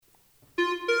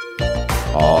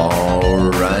All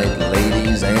right,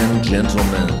 ladies and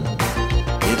gentlemen,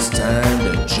 it's time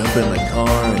to jump in the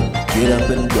car and get up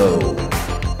and go.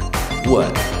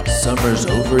 What, summer's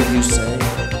over, you say?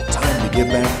 Time to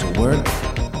get back to work?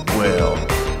 Well,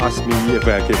 ask me if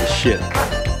I give a shit.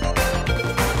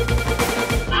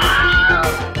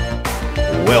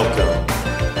 Welcome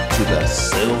to the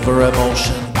Silver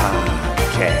Emulsion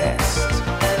Podcast.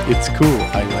 It's cool.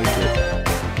 I like it.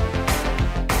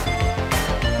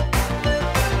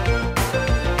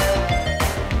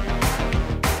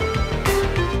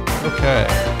 Okay.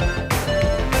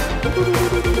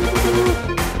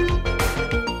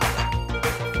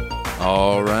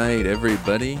 All right,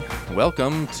 everybody.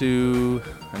 Welcome to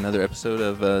another episode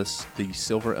of the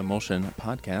Silver Emulsion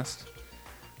Podcast.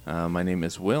 My name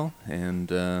is Will,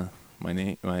 and I'm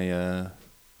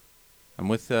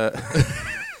with.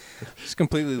 Just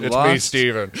completely it's lost. It's me,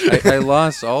 Steven. I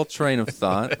lost all train of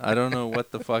thought. I don't know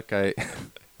what the fuck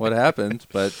what happened,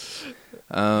 but.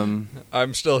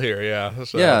 I'm still here, yeah.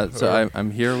 So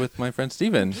I'm here with my friend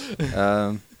Steven.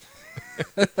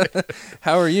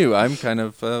 How are you? I'm kind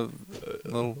of a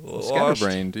little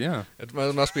scatterbrained, yeah. It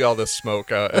must be all this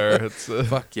smoke out there. It's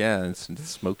fuck yeah, it's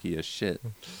smoky as shit.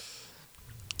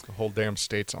 The whole damn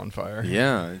state's on fire.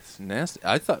 Yeah, it's nasty.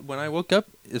 I thought when I woke up,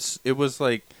 it was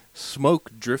like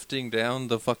smoke drifting down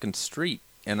the fucking street,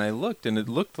 and I looked, and it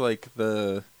looked like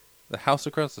the house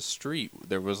across the street.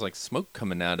 There was like smoke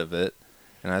coming out of it.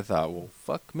 And I thought, well,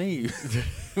 fuck me.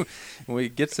 When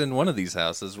it gets in one of these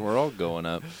houses, we're all going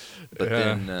up. But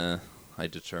then I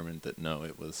determined that no,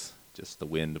 it was just the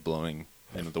wind blowing.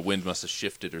 And the wind must have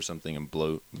shifted or something and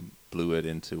blew it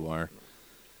into our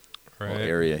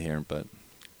area here. But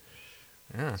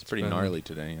it's pretty gnarly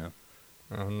today, yeah.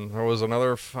 There was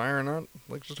another fire not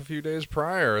like just a few days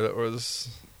prior that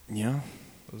was... Yeah.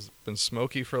 It's been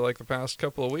smoky for like the past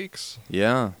couple of weeks.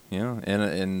 Yeah.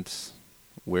 And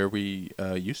where we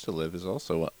used to live is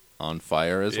also on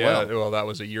fire as well. Yeah, well, that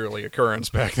was a yearly occurrance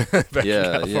back in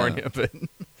California. Yeah. But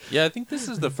yeah, I think this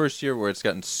is the first year where it's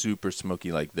gotten super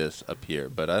smoky like this up here.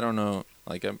 But I don't know.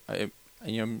 Like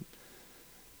I'm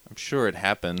sure it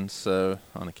happens on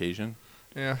occasion.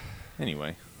 Yeah.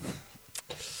 Anyway.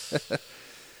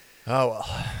 Oh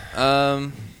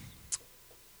well.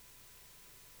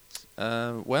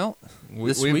 Well,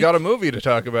 we've got a movie to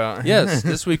talk about. Yes,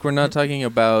 this week we're not talking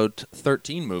about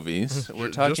 13 movies.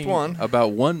 We're talking just one.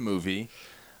 about one movie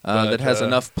that has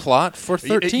enough plot for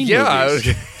 13 yeah,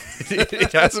 movies.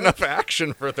 It has enough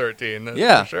action for 13. That's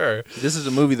yeah, for sure. This is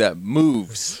a movie that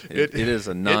moves. It is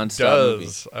a non-stop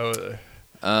movie.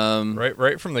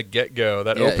 Right from the get-go,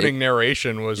 that opening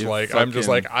narration was like, I'm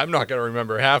not going to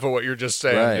remember half of what you're just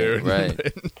saying, dude.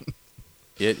 Right.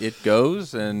 It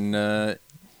goes and...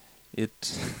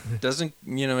 It doesn't,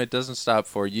 it doesn't stop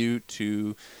for you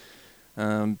to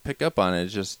pick up on it.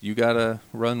 It's just you gotta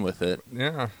run with it.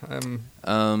 Yeah,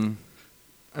 I'm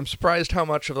surprised how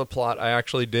much of the plot I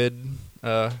actually did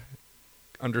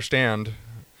understand.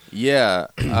 Yeah,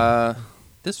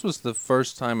 this was the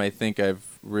first time I think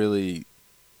I've really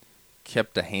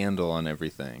kept a handle on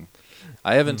everything.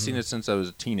 I haven't seen it since I was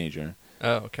a teenager.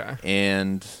 Oh, okay.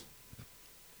 And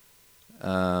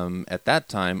at that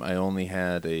time, I only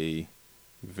had a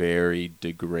very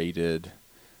degraded,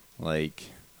 like,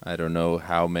 I don't know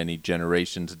how many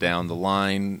generations down the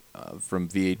line from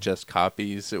VHS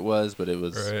copies it was, but it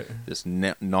was this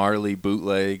gnarly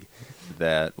bootleg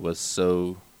that was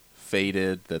so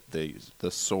faded that the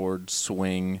sword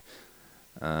swing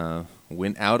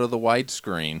went out of the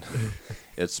widescreen.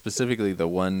 It's specifically the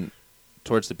one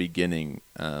towards the beginning,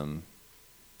 and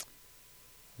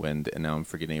now I'm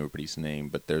forgetting everybody's name,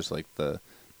 but there's like the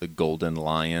golden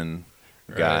lion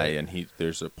guy, and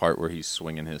there's a part where he's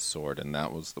swinging his sword, and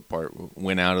that was the part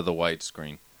went out of the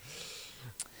widescreen.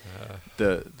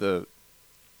 The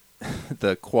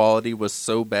quality was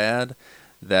so bad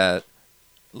that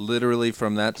literally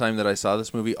from that time that I saw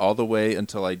this movie all the way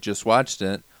until I just watched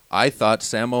it, I thought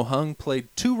Sammo Hung played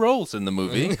 2 roles in the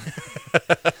movie.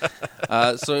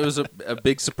 So it was a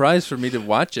big surprise for me to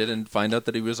watch it and find out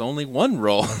that he was only 1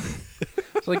 role.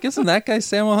 It's like, isn't that guy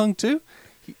Sammo Hung too?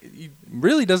 He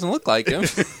really doesn't look like him.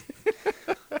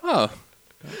 Oh,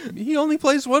 he only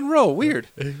plays 1 role. Weird.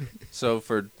 So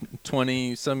for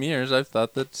 20-some years, I've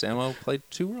thought that Sammo played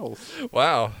 2 roles.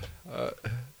 Wow.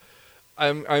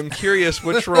 I'm curious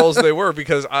which roles they were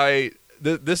because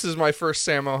this is my first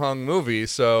Sammo Hung movie,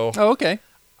 so... Oh, okay.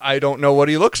 I don't know what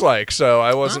he looks like, so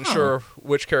I wasn't sure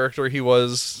which character he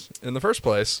was in the first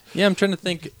place. Yeah, I'm trying to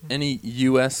think any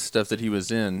U.S. stuff that he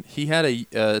was in. He had a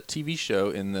TV show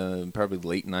in the probably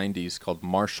late 90s called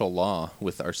Martial Law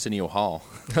with Arsenio Hall.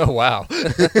 Oh, wow.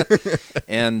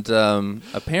 And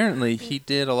apparently he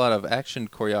did a lot of action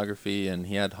choreography, and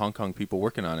he had Hong Kong people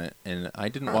working on it. And I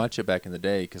didn't watch it back in the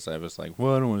day because I was like,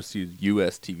 well, I don't want to see a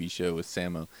U.S. TV show with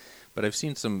Sammo. But I've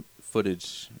seen some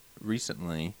footage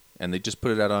recently, and they just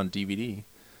put it out on DVD.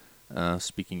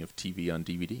 Speaking of TV on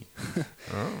DVD.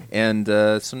 And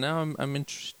so now I'm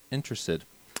interested.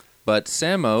 But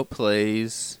Sammo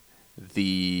plays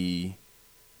the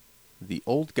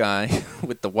old guy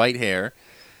with the white hair,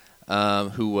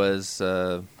 who was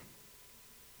I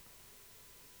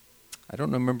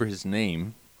don't remember his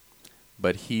name,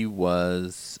 but he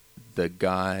was the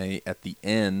guy at the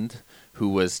end who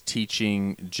was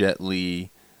teaching Jet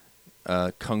Li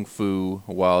kung fu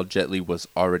while Jet Li was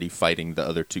already fighting the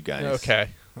other two guys. Okay,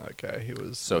 he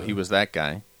was. So he was that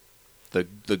guy, the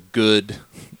good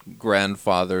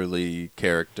grandfatherly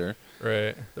character.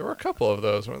 Right. There were a couple of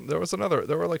those. There was another.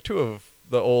 There were like two of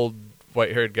the old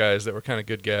white-haired guys that were kind of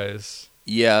good guys.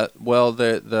 Yeah. Well,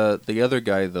 the other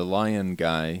guy, the lion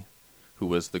guy, who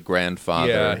was the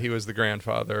grandfather. Yeah, he was the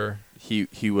grandfather. He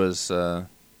was the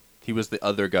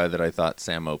other guy that I thought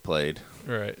Sammo played.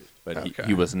 Right. But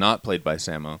he was not played by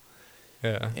Sammo.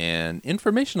 Yeah. And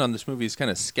information on this movie is kind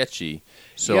of sketchy,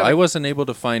 so Yeah. I wasn't able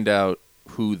to find out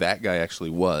who that guy actually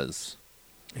was.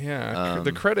 Yeah,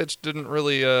 the credits didn't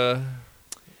really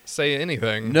say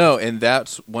anything. No, and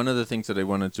that's one of the things that I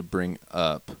wanted to bring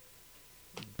up.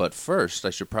 But first, I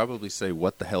should probably say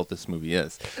what the hell this movie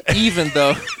is. Even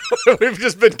though we've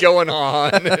just been going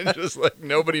on and just like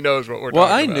nobody knows what we're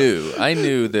talking about. Well, I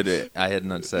knew that I had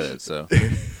not said it, so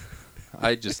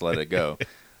I just let it go.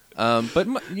 But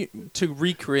to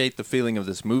recreate the feeling of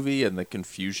this movie and the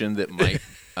confusion that might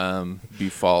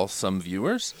befall some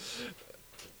viewers.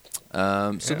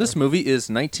 So this movie is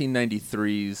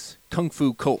 1993's Kung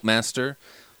Fu Cult Master,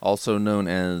 also known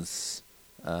as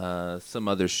some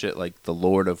other shit like the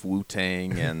Lord of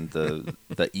Wu-Tang and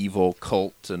the evil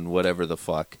cult and whatever the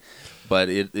fuck. But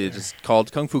it is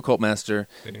called Kung Fu Cult Master.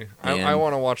 I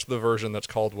want to watch the version that's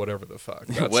called whatever the fuck.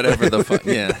 Whatever the fuck,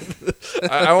 yeah.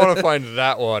 I want to find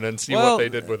that one and see what they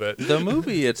did with it. The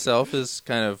movie itself is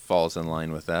kind of falls in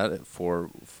line with that for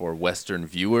Western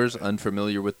viewers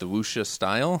unfamiliar with the wuxia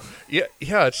style. Yeah.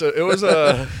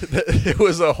 It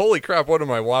was a holy crap, what am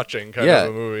I watching kind of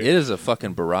a movie. It is a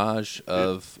fucking barrage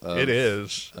of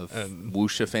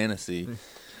wuxia fantasy.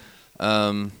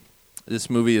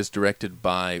 This movie is directed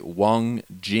by Wong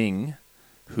Jing,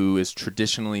 who is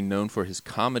traditionally known for his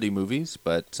comedy movies,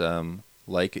 but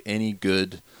like any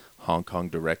good Hong Kong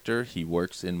director, he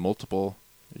works in multiple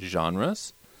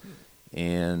genres.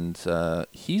 And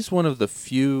he's one of the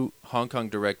few Hong Kong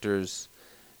directors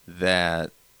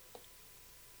that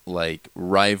like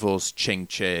rivals Cheng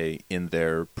Che in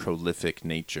their prolific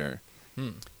nature.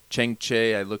 Cheng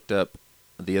Che, I looked up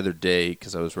the other day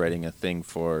because I was writing a thing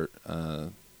for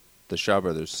the Shaw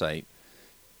Brothers site.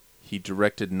 He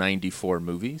directed 94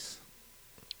 movies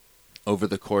over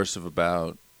the course of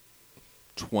about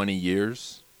 20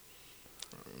 years,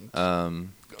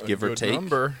 give or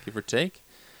take.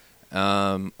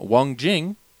 Wong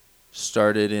Jing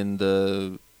started in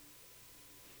the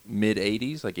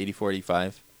mid-'80s, like 84,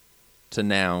 85, to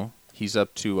now. He's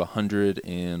up to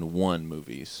 101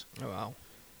 movies. Oh, wow.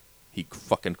 He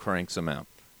fucking cranks them out.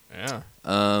 Yeah.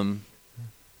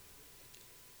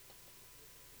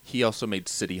 He also made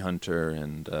City Hunter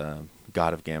and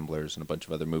God of Gamblers and a bunch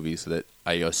of other movies that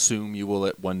I assume you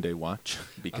will one day watch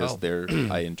because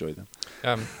I enjoy them.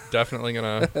 I'm definitely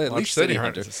going to watch City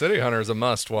Hunter. City Hunter is a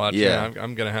must-watch. Yeah.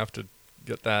 I'm going to have to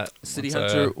get that. City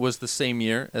Hunter was the same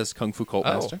year as Kung Fu Cult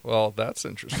Master. Well, that's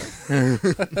interesting.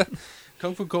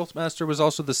 Kung Fu Cult Master was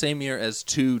also the same year as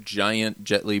two giant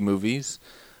Jet Li movies.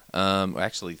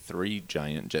 Actually, three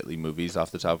giant Jet Li movies off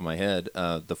the top of my head.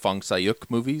 The Fong Sayuk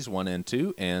movies, 1 and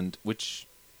 2, and which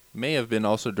may have been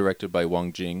also directed by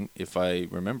Wong Jing, if I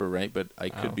remember right, but I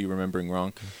could be remembering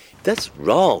wrong. That's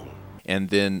wrong. And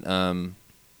then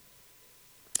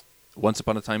Once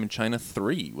Upon a Time in China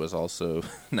 3 was also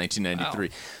 1993.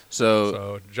 Wow.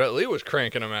 So Jet Li was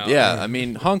cranking them out. Yeah, I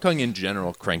mean, Hong Kong in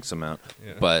general cranks them out.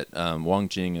 Yeah. But Wong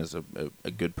Jing is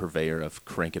a good purveyor of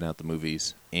cranking out the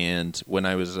movies. And when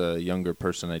I was a younger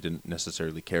person, I didn't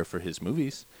necessarily care for his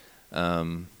movies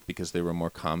because they were more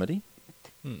comedy.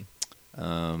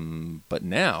 But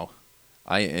now,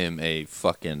 I am a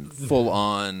fucking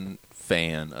full-on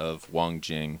fan of Wong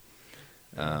Jing.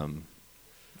 I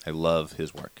love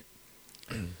his work.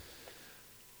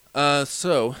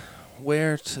 So,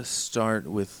 where to start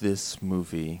with this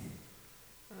movie?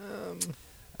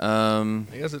 I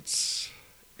guess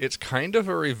it's kind of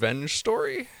a revenge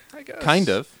story, I guess. Kind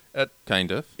of. At,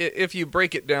 Kind of. if you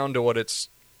break it down to what its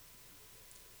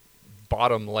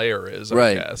bottom layer is, I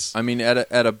Right. guess. I mean,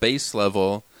 at a base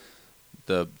level,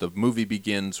 the movie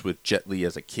begins with Jet Li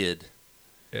as a kid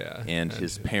Yeah. and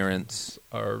his parents.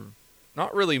 are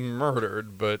not really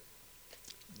murdered, but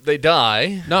they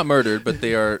die. Not murdered, but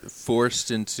they are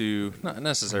forced into, not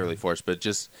necessarily forced, but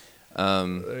just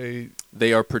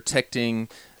they are protecting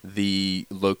the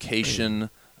location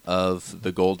of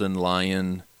the Golden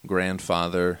Lion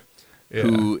grandfather, Yeah.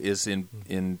 who is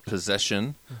in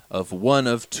possession of one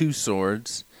of two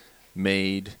swords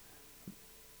made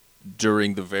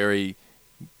during the very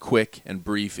quick and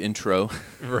brief intro.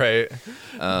 Right.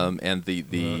 And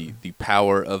the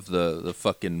power of the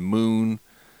fucking moon,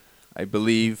 I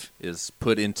believe, is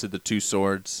put into the two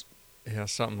swords. Yeah,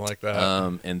 something like that.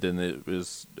 And then it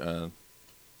was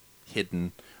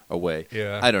hidden away.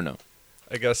 Yeah. I don't know.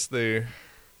 I guess the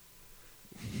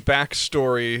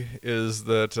backstory is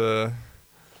that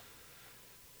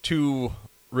two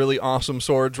really awesome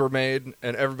swords were made,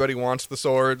 and everybody wants the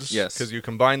swords. Yes. Because you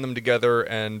combine them together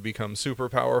and become super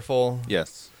powerful.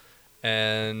 Yes.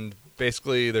 And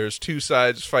basically, there's two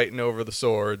sides fighting over the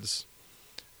swords.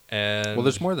 And Well,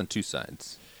 there's more than two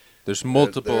sides. There's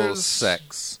multiple there's-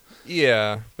 sects.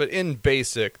 Yeah, but in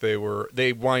basic, they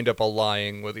wind up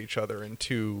allying with each other in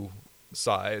two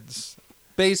sides.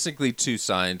 Basically two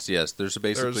sides, yes. There's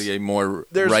basically a more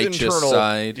There's righteous internal,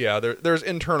 side. Yeah, there's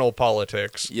internal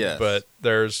politics. Yes. But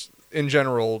there's, in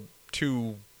general,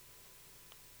 two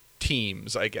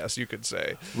teams, I guess you could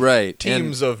say. Right.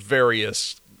 Teams of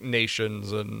various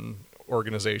nations and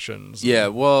organizations. Yeah,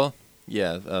 well,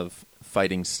 yeah, of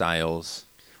fighting styles.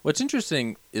 What's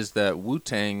interesting is that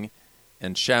Wu-Tang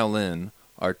and Shaolin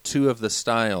are two of the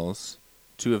styles,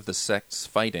 two of the sects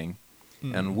fighting.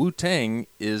 Mm. And Wu-Tang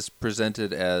is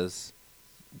presented as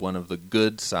one of the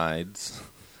good sides,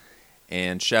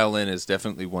 and Shaolin is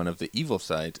definitely one of the evil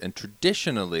sides. And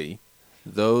traditionally,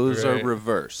 those Right. are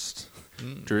reversed.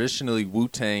 Mm. Traditionally,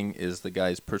 Wu-Tang is the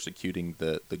guys persecuting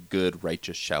the good,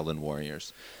 righteous Shaolin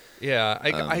warriors. Yeah,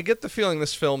 I get the feeling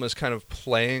this film is kind of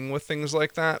playing with things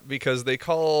like that, because they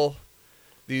call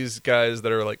these guys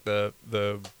that are like the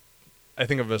I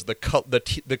think of them as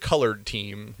the colored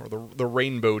team, or the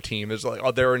rainbow team, is like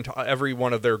every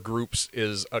one of their groups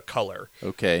is a color.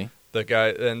 Okay. The guy,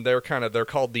 and they're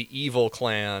called the Evil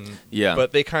Clan. Yeah.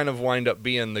 But they kind of wind up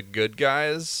being the good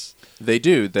guys. They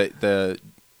do. The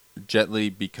Jet Li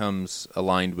becomes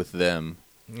aligned with them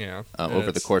Yeah.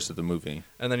 over the course of the movie.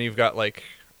 And then you've got, like,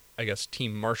 I guess,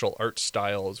 team martial arts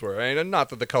styles, where, I mean, not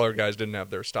that the colored guys didn't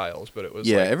have their styles, but it was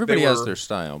Yeah, like everybody has their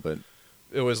style, but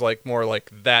it was like more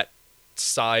like that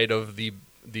side of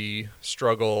the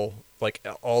struggle. Like,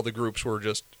 all the groups were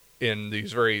just in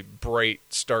these very bright,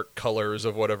 stark colors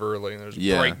of whatever. Like, there's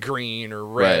Yeah. bright green or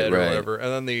red Right, or right. whatever.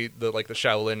 And then the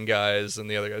Shaolin guys and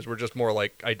the other guys were just more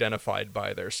like identified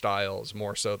by their styles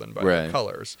more so than by their Right.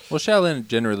 colors. well, Shaolin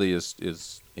generally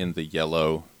is in the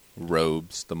yellow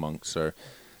robes. The monks are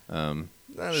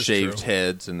That is shaved true.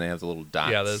 heads, and they have the little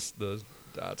dots. Yeah, there's the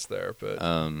dots there, but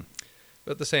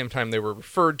But at the same time, they were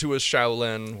referred to as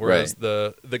Shaolin, whereas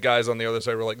Right. the guys on the other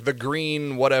side were like the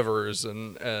green whatevers,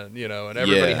 and everybody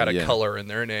Yeah, had a yeah. color in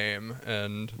their name,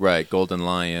 and right, Golden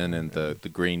Lion and the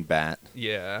green bat.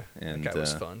 yeah, And, that guy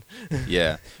was fun.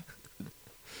 Yeah,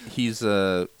 he's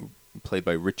played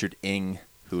by Richard Ng,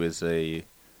 who is a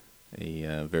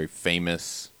very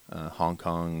famous Hong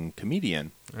Kong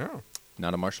comedian, Oh,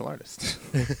 not a martial artist.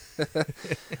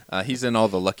 He's in all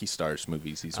the Lucky Stars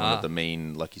movies. He's one Ah. of the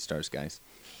main Lucky Stars guys,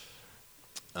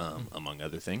 among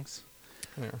other things.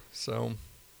 yeah. So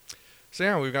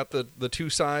yeah, we've got the two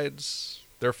sides.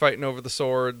 They're fighting over the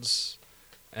swords,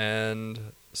 and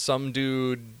some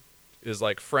dude is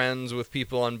like friends with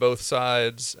people on both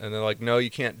sides, and they're like, no, you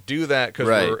can't do that because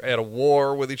Right. we're at a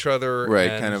war with each other. Right,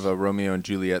 and- kind of a Romeo and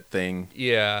Juliet thing.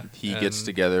 yeah. He gets and-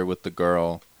 together with the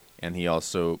girl, and he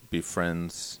also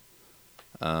befriends.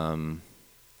 the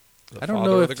I don't father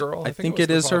know of if the girl. I think was it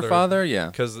the is her father. Yeah,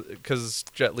 because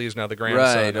Jet Li is now the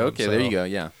grandson. right. and Okay, there so- you go.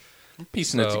 Yeah,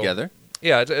 piecing it So- together.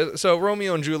 Yeah, so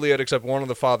Romeo and Juliet, except one of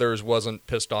the fathers wasn't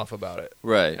pissed off about it,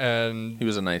 Right. and He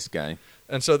was a nice guy.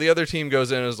 and so the other team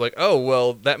goes in and is like, oh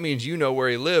well, that means you know where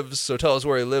he lives, so tell us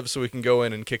where he lives so we can go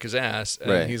in and kick his ass. And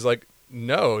Right. he's like,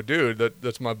 no, dude,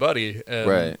 that's my buddy. And,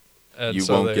 Right. And You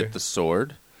so won't they- get the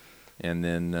sword, and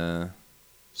then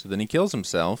so then he kills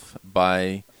himself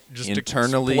by just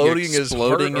internally exploding his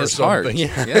heart. or his heart. something.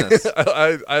 Yeah. Yes.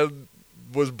 I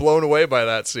was blown away by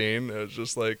that scene. It was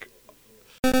just like,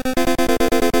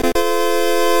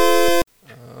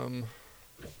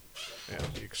 yeah,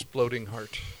 the exploding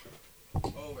heart.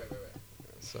 Oh, right.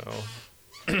 So,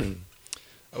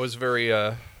 that was very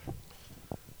a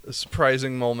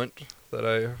surprising moment that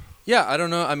I. Yeah, I don't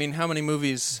know. I mean, how many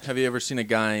movies have you ever seen a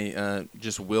guy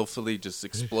just willfully just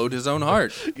explode his own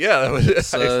heart? Yeah, that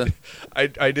was.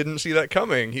 I didn't see that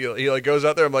coming. He like goes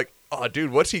out there. I'm like, oh,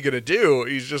 dude, what's he gonna do?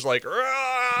 He's just like,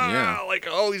 like,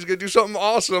 oh, he's gonna do something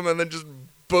awesome, and then just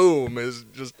boom, his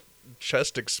just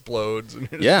chest explodes. And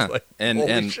it's yeah, like, and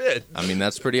holy shit. I mean,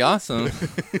 that's pretty awesome.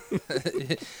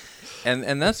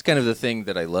 and that's kind of the thing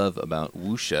that I love about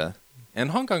wuxia and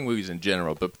Hong Kong movies in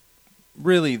general, but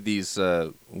really these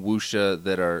wuxia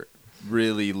that are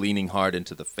really leaning hard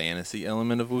into the fantasy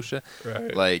element of wuxia.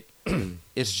 Right. Like,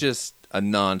 it's just a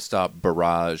nonstop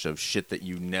barrage of shit that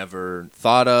you never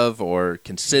thought of or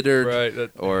considered,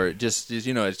 Right. or just,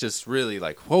 you know, it's just really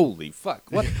like, holy fuck,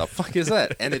 what the fuck is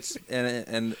that? And it's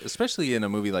and especially in a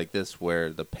movie like this where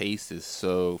the pace is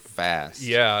so fast.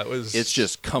 Yeah, it was. It's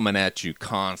just coming at you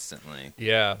constantly.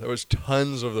 Yeah, there was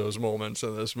tons of those moments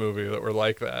in this movie that were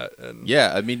like that. And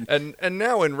Yeah, I mean, and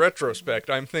now in retrospect,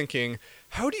 I'm thinking,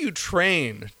 how do you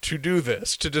train to do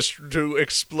this? To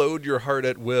explode your heart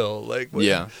at will? Like, what?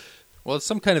 Yeah. Well, it's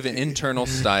some kind of an internal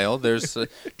style. There's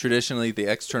traditionally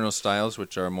the external styles,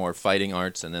 which are more fighting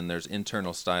arts, and then there's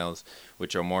internal styles,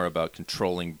 which are more about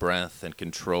controlling breath and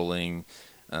controlling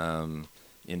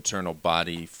internal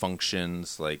body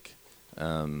functions. Like,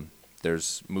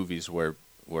 there's movies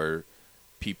where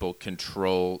people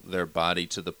control their body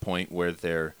to the point where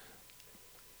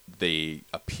they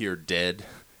appear dead,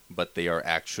 but they are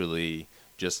actually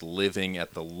just living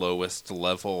at the lowest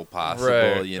level possible,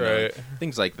 Right, you know, right.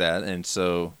 things like that. And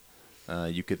so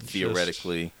you could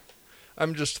theoretically...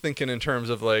 I'm just thinking in terms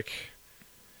of like,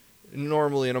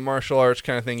 normally in a martial arts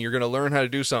kind of thing, you're going to learn how to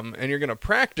do something and you're going to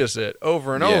practice it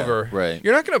over and over. Right.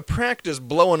 You're not going to practice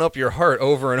blowing up your heart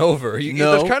over and over.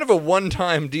 No. That's kind of a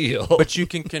one-time deal. But you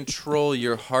can control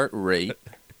your heart rate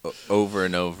over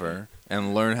and over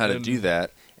and learn how to do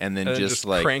that. And then just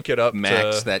like crank it up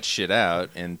max to, that shit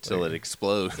out until it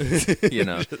explodes, you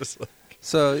know. like,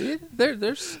 So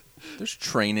there's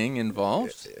training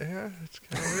involved. yeah, it's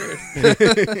kind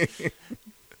of weird.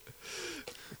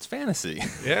 It's fantasy.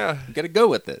 Yeah. You got to go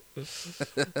with it.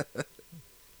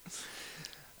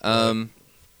 Yeah,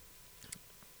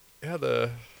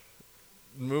 the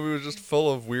movie was just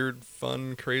full of weird,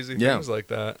 fun, crazy Yeah. things like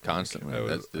that.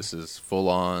 Constantly. This is full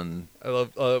on.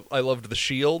 I loved the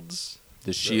shields.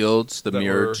 The shields, the that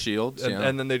mirrored were- shields, and, yeah.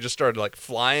 and then they just started like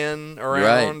flying around.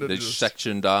 Right, and they just,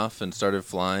 sectioned off and started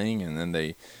flying, and then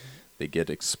they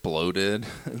get exploded.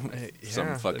 Some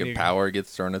yeah, fucking then you power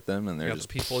gets thrown at them, and they're got just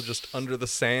the people just under the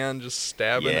sand, just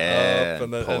stabbing Yeah, up,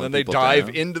 and pulling then they people dive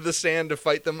down. into the sand to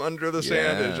fight them under the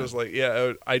sand. It's Yeah. just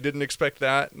like, I didn't expect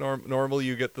that. Normally,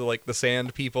 you get the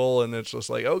sand people, and it's just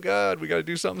like, oh god, we got to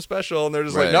do something special, and they're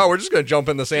just like, Right. no, we're just gonna jump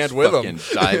in the sand just with them.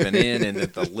 fucking diving in, and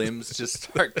then the limbs just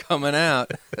start coming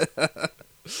out.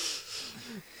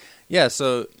 Yeah,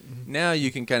 so now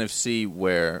you can kind of see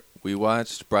where we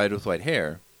watched Bride with White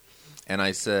Hair, and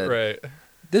I said, Right.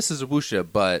 this is a wuxia,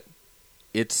 but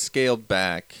it's scaled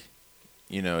back.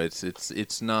 You know,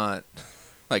 it's not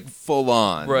like full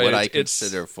on Right. what I it's-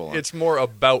 consider full on. It's more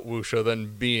about wuxia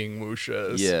than being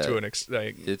wuxia, Yeah. to an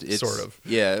extent, It's sort of.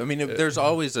 Yeah, I mean, there's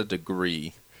always a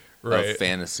degree Right. of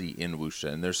fantasy in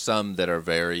wuxia, and there's some that are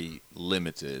very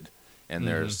limited, and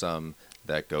there are some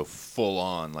that go full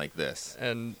on like this.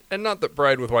 And not that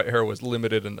Bride with White Hair was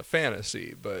limited in the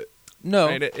fantasy, but No,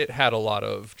 I mean, it had a lot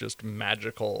of just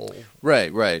magical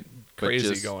right, but crazy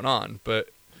just- going on, but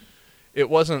it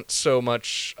wasn't so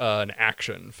much an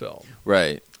action film,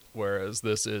 right. whereas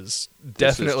this is This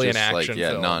definitely is an just action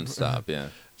like, film. nonstop. Yeah,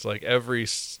 It's like every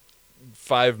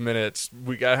 5 minutes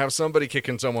we gotta have somebody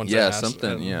kicking someone's yeah, ass.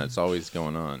 something. and, Yeah, it's always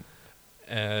going on.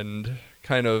 and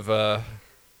kind of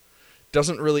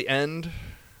doesn't really end.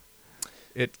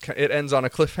 It ends on a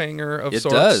cliffhanger of It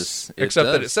sorts. does. It Except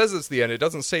that it does. says it's the end. It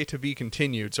doesn't say to be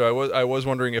continued. So I was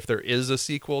wondering if there is a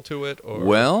sequel to it. Or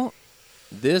Well,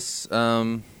 this,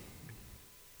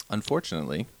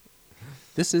 unfortunately,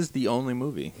 this is the only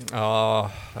movie.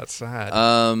 oh, that's sad.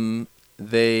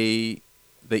 They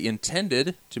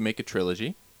intended to make a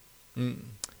trilogy,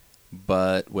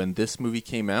 but when this movie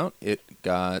came out, it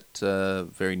got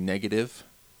very negative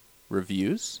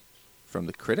reviews from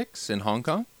the critics in Hong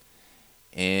Kong,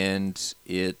 and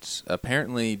it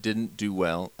apparently didn't do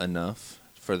well enough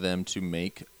for them to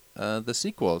make the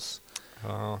sequels.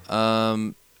 Oh.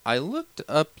 I looked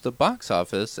up the box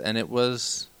office, and it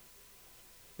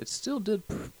still did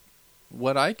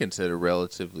what I consider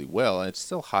relatively well. It's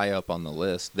still high up on the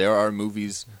list. There are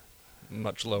movies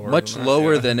much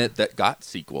lower than it that got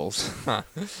sequels.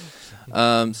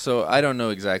 So I don't know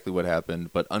exactly what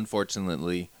happened, but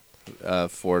unfortunately,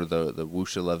 for the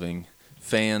wuxia loving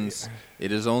fans,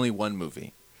 it is only one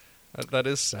movie. That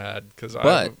is sad because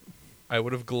I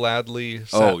would have gladly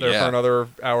Oh, sat there yeah. for another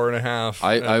hour and a half.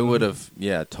 I would have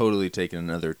totally taken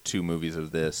another 2 movies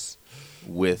of this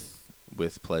with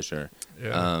pleasure.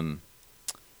 Yeah.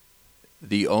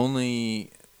 The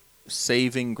only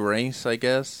saving grace, I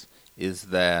guess, is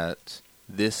that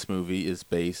this movie is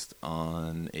based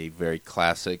on a very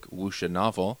classic wuxia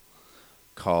novel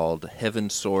called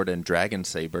Heaven, Sword, and Dragon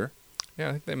Saber. Yeah,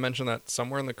 I think they mentioned that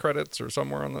somewhere in the credits or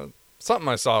somewhere on the something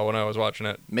I saw when I was watching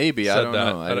it. Maybe, I said don't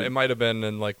that. know. It might have been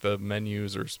in like the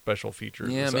menus or special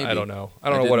features. Yeah, or maybe. I don't know. I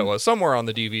don't know what it was. Somewhere on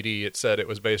the DVD it said it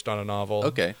was based on a novel.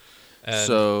 Okay. And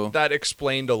So- that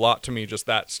explained a lot to me, just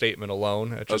that statement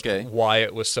alone. Just Okay. why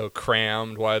it was so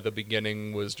crammed, why the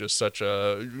beginning was just such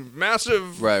a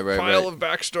massive pile right. of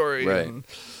backstory. Right.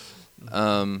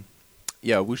 And,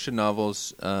 Yeah, wuxia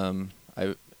novels,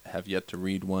 I have yet to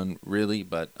read one, really,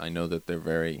 but I know that they're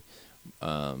very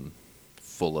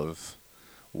full of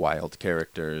wild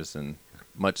characters, and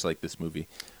much like this movie.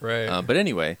 right. But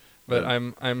anyway... But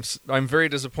I'm very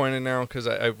disappointed now because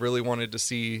I really wanted to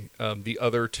see the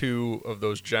other 2 of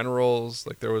those generals.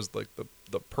 Like there was like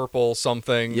the purple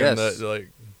something. Yes. And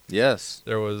Yes.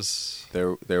 there was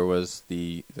was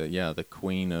the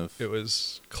queen of... It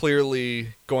was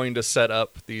clearly going to set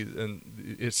up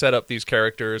these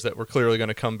characters that were clearly going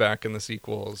to come back in the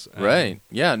sequels. And Right.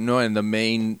 Yeah. No. And the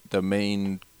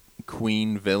main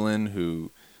queen villain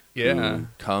who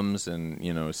comes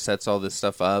and sets all this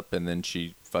stuff up, and then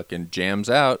she fucking jams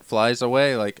out, flies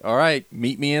away. Like, all right,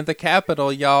 meet me in the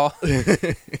Capitol, y'all.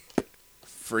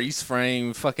 Freeze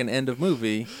frame. Fucking end of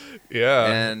movie. Yeah,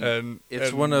 And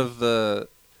it's one of the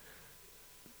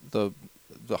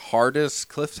hardest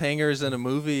cliffhangers in a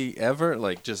movie ever.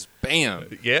 Like, just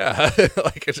bam. Yeah,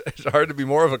 like it's hard to be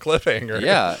more of a cliffhanger.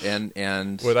 Yeah,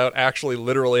 and without actually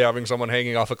literally having someone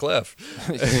hanging off a cliff.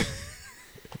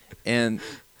 And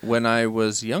when I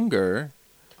was younger,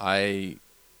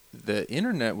 the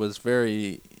internet was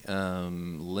very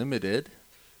limited,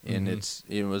 and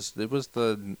it was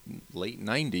the late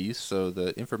 90s, so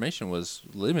the information was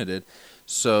limited.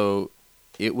 So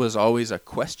it was always a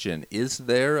question: is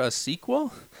there a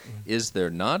sequel? Is there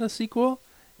not a sequel?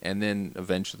 And then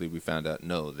eventually we found out,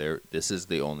 no, this is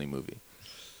the only movie.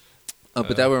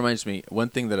 But that reminds me, one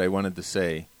thing that I wanted to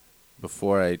say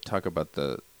before I talk about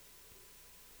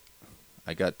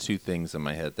I got 2 things in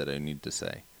my head that I need to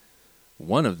say.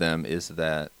 One of them is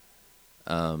that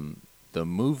the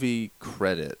movie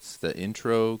credits, the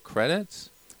intro credits,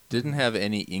 didn't have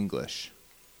any English.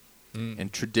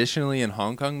 And traditionally in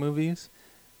Hong Kong movies,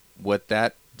 what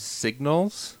that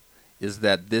signals is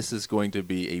that this is going to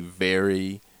be a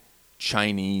very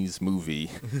Chinese movie,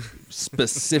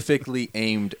 specifically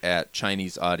aimed at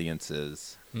Chinese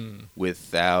audiences,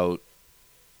 without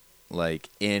like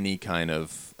any kind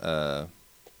of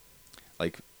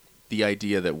like the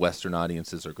idea that Western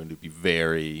audiences are going to be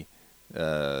very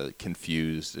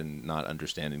confused and not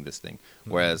understanding this thing,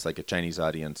 whereas like a Chinese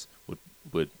audience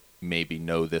would maybe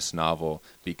know this novel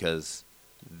because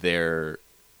they're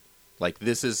like,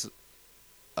 this is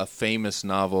a famous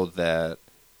novel that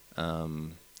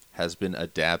has been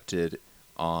adapted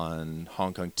on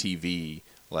Hong Kong TV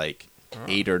like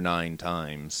 8 or 9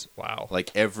 times. Wow. Like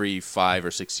every 5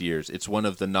 or 6 years. It's one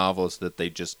of the novels that they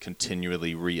just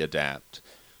continually readapt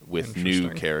with new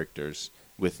characters,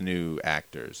 with new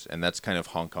actors. And that's kind of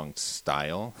Hong Kong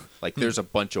style. Like there's a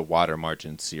bunch of Water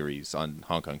Margin series on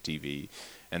Hong Kong TV,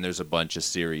 and there's a bunch of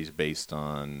series based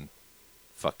on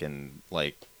fucking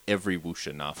like every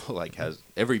wuxia novel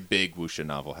every big wuxia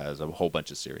novel has a whole bunch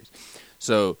of series.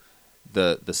 So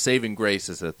the saving grace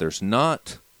is that there's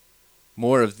not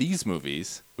more of these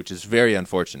movies, which is very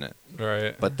unfortunate.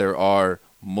 Right. But there are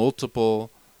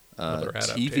multiple Other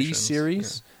TV adaptations,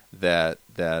 series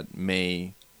that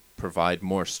may provide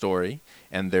more story,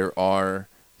 and there are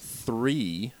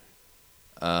 3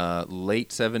 late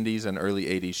 70s and early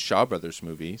 80s Shaw Brothers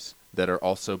movies that are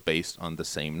also based on the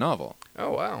same novel.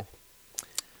 Oh, wow.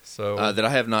 So that I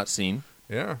have not seen.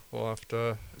 yeah, we'll have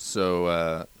to. So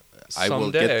I will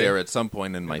Someday. get there at some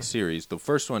point in my series. The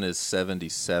first one is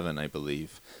 77, I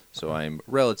believe. So I'm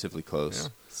relatively close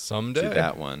Someday. to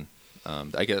that one.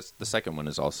 I guess the second one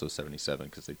is also 77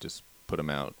 because they just put them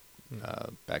out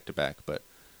back to back. But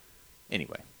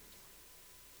anyway.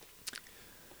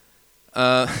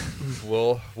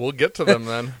 We'll get to them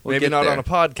then. We'll Maybe get not there. on a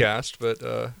podcast,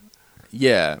 but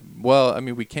Yeah. Well, I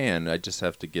mean, we can. I just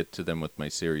have to get to them with my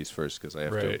series first because I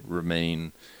have Right. to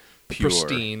remain pure.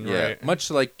 Pristine, Yeah. right.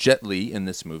 Much like Jet Li in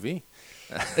this movie.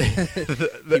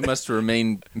 He must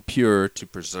remain pure to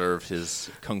preserve his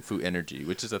kung fu energy,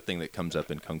 which is a thing that comes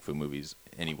up in kung fu movies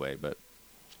anyway. But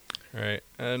Right.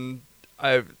 And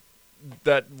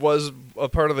that was a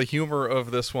part of the humor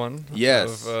of this one.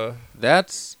 yes, Of,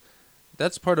 that's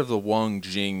part of the Wong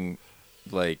Jing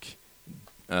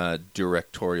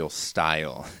directorial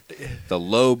style. The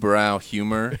lowbrow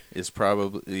humor is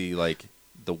probably like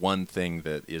the one thing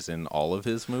that is in all of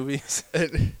his movies.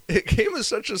 it came as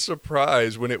such a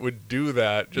surprise when it would do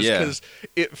that, just Yeah. because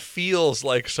it feels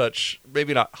like such,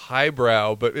 maybe not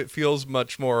highbrow, but it feels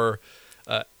much more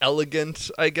elegant,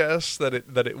 I guess, that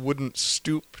it wouldn't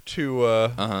stoop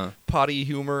to potty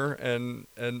humor, and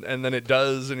then it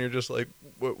does, and you're just like,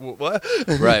 what?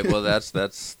 Right. Well, that's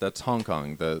Hong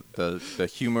Kong.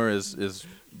 The humor is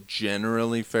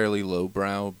generally fairly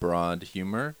lowbrow, broad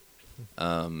humor,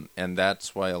 and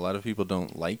that's why a lot of people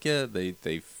don't like it.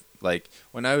 They like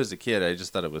when I was a kid, I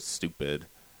just thought it was stupid,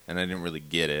 and I didn't really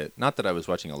get it. Not that I was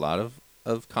watching a lot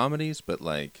of comedies, but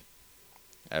like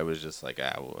I was just like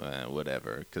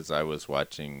whatever, because I was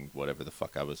watching whatever the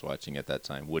fuck I was watching at that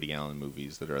time. Woody Allen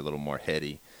movies that are a little more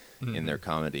heady in their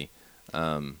comedy.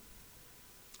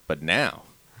 But now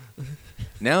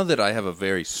that I have a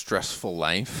very stressful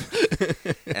life,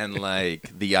 and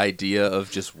like the idea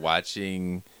of just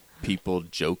watching people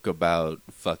joke about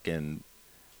fucking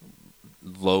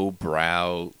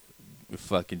lowbrow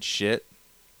fucking shit,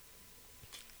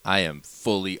 I am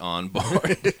fully on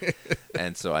board.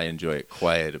 And so I enjoy it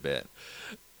quite a bit.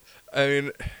 I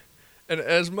mean, and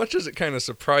as much as it kind of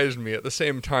surprised me, at the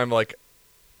same time, like,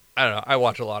 I don't know, I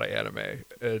watch a lot of anime,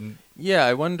 and Yeah,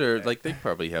 I wonder, like, they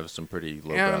probably have some pretty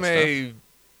lowbrow stuff. anime,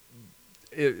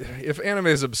 if anime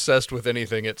is obsessed with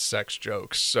anything, it's sex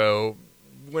jokes. So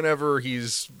whenever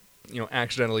he's,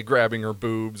 accidentally grabbing her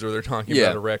boobs, or they're talking Yeah.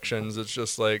 about erections, it's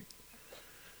just like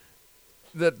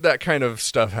that kind of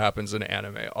stuff happens in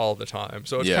anime all the time.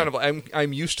 So it's Yeah. kind of,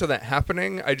 I'm used to that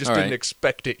happening. I just All didn't right.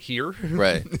 expect it here.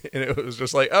 Right. And it was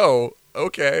just like, oh,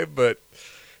 okay, but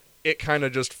it kind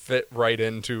of just fit right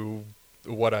into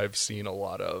what I've seen a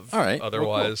lot of. All right.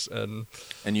 Otherwise, And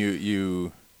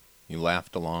you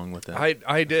laughed along with that?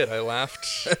 I did. I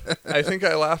laughed. I think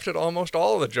I laughed at almost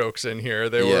all of the jokes in here.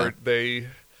 They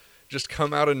just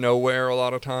come out of nowhere a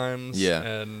lot of times. Yeah.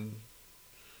 And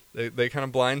they kind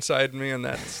of blindside me, and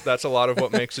that's a lot of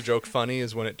what makes a joke funny,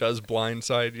 is when it does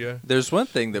blindside you. There's one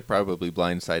thing that probably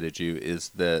blindsided you, is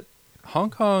that Hong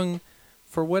Kong,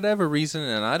 for whatever reason,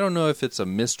 and I don't know if it's a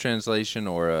mistranslation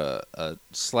or a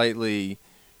slightly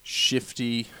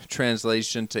shifty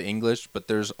translation to English, but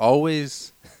there's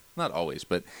always, not always,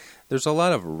 but there's a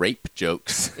lot of rape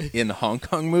jokes in Hong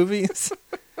Kong movies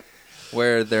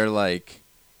where they're like,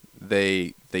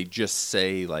 they just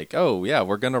say like, oh yeah,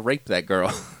 we're gonna rape that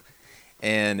girl.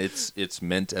 And it's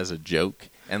meant as a joke,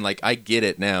 and like I get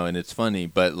it now, and it's funny,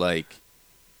 but like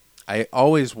I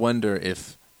always wonder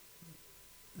if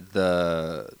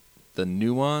the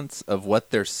nuance of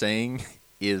what they're saying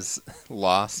is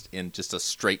lost in just a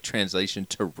straight translation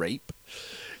to rape.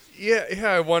 Yeah,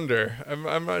 I wonder.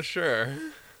 I'm not sure.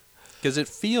 Because it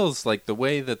feels like the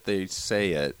way that they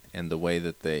say it and the way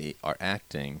that they are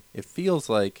acting, it feels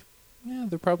like, yeah,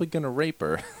 they're probably going to rape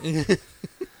her.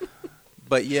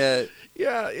 But yet,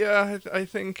 Yeah, I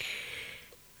think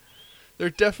they're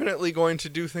definitely going to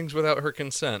do things without her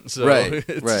consent. So right.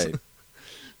 it's,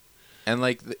 And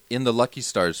like in the Lucky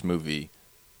Stars movies,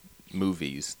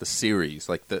 the series,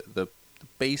 like the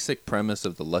basic premise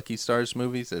of the Lucky Stars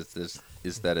movies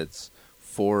is that it's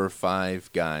 4 or 5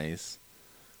 guys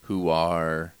who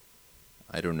are,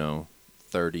 I don't know,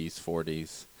 30s,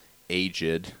 40s,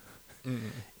 aged,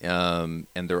 and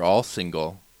they're all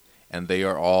single, and they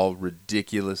are all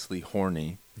ridiculously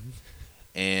horny.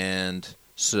 And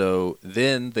so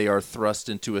then they are thrust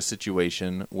into a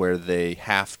situation where they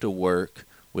have to work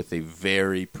with a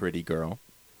very pretty girl.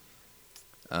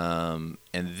 And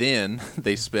then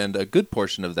they spend a good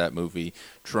portion of that movie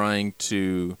trying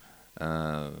to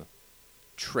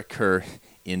trick her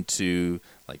into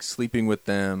like sleeping with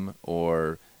them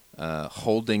or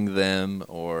holding them,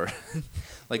 or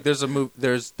like there's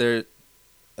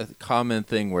a common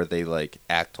thing where they like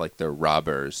act like they're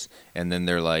robbers, and then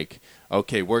they're like,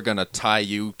 okay, we're gonna tie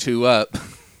you two up.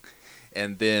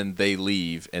 And then they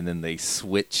leave, and then they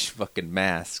switch fucking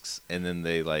masks, and then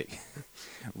they like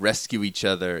rescue each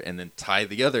other, and then tie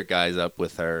the other guys up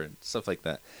with her and stuff like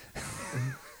that.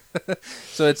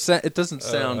 So it doesn't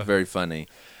sound very funny,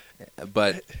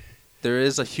 but there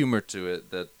is a humor to it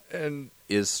that And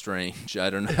is strange. I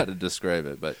don't know how to describe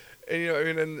it, but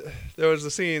and, and there was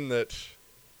a scene that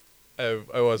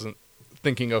I wasn't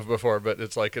thinking of before, but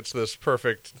it's this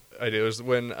perfect idea. It was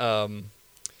when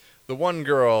the one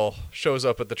girl shows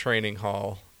up at the training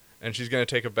hall and she's going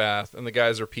to take a bath, and the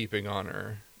guys are peeping on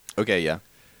her. okay, yeah.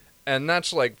 And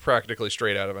that's like practically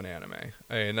straight out of an anime.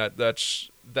 I mean,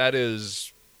 that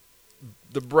is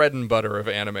the bread and butter of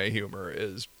anime humor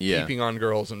is peeping on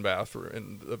girls in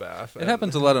the bath. It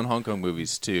happens a lot in Hong Kong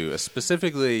movies too,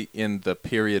 specifically in the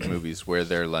period movies where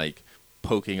they're like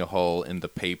poking a hole in the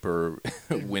paper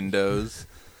windows.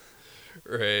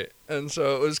 Right. And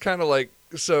so it was kind of like,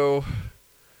 so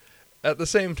at the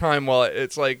same time, while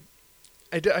it's like,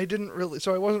 I wasn't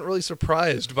really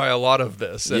surprised by a lot of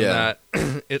this, and that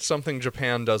it's something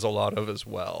Japan does a lot of as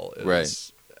well.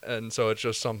 Right. And so it's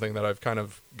just something that I've kind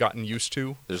of gotten used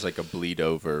to. There's like a bleed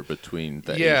over between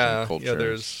the Asian culture. Yeah,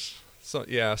 there's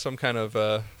some kind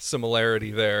of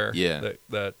similarity there. Yeah.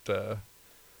 That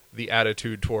the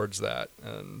attitude towards that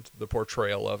and the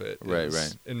portrayal of it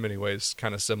is in many ways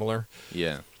kind of similar.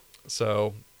 Yeah.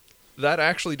 So that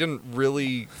actually didn't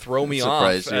really throw me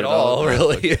Surprise off you at all,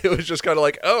 really. Okay. It was just kind of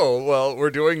like, oh, well, we're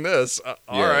doing this.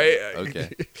 All right. Okay.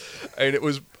 And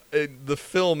the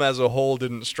film as a whole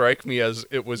didn't strike me as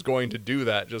it was going to do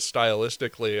that, just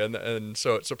stylistically. And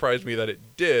so it surprised me that it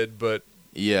did. But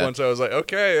once I was like,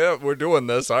 okay, yeah, we're doing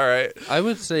this. All right. I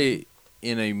would say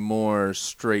in a more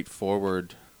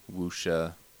straightforward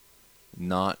wuxia,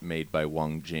 not made by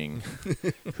Wang Jing,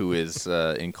 who is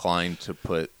inclined to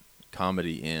put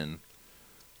comedy in,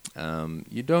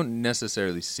 you don't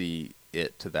necessarily see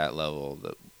it to that level.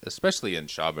 Especially in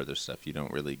Shaw Brothers stuff, you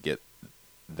don't really get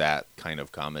that kind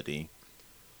of comedy.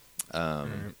 I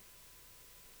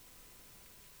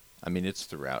mean, it's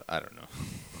throughout. I don't know.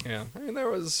 Yeah, I mean, there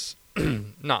was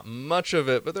not much of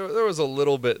it, but there was a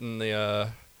little bit in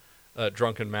the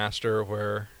Drunken Master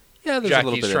where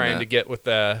Jackie's trying to get with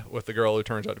the girl who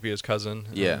turns out to be his cousin.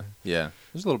 Yeah.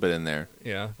 There's a little bit in there.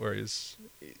 Yeah, where he's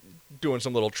doing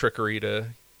some little trickery to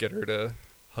get her to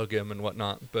hug him and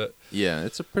whatnot. But yeah,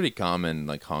 it's a pretty common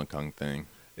like Hong Kong thing.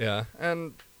 Yeah,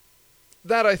 and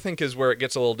that I think is where it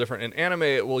gets a little different. In anime,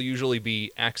 it will usually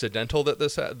be accidental that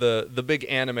the big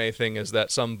anime thing is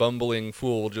that some bumbling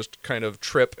fool will just kind of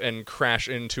trip and crash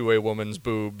into a woman's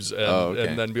boobs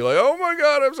and then be like, "Oh my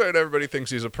god, I'm sorry." And everybody thinks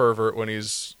he's a pervert when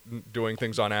he's doing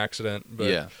things on accident.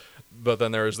 But, but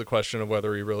then there is the question of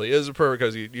whether he really is a pervert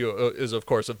because he is, of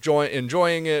course,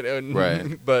 enjoying it. And,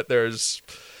 right. But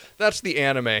that's the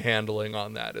anime handling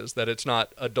on that, is that it's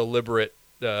not a deliberate.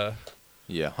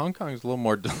 Yeah, Hong Kong is a little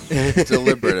more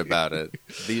deliberate about it.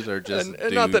 These are just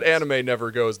and not that anime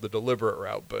never goes the deliberate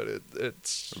route, but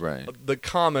it's right. The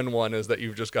common one is that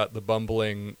you've just got the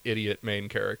bumbling idiot main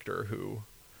character who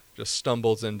just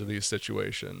stumbles into these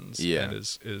situations and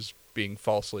is being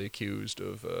falsely accused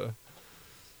of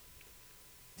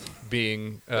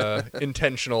being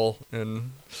intentional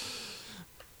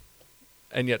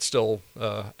and yet still,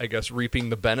 I guess, reaping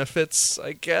the benefits,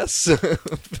 I guess.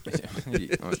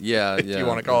 Yeah. If you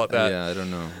want to call it that. Yeah, I don't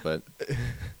know, but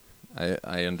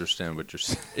I understand what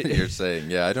you're saying.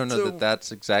 Yeah, I don't know that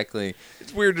that's exactly...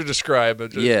 It's weird to describe,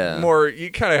 but more,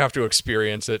 you kind of have to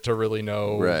experience it to really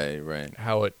know right.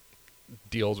 how it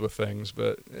deals with things,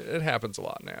 but it happens a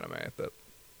lot in anime, that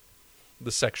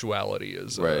the sexuality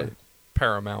is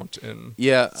paramount in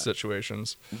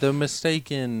situations. The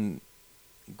mistaken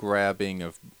grabbing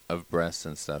of breasts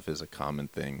and stuff is a common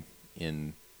thing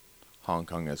in Hong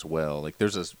Kong as well. Like,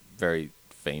 there's this very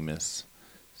famous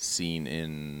scene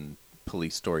in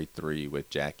Police Story 3 with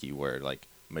Jackie where, like,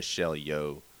 Michelle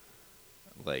Yeoh,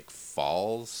 like,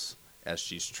 falls as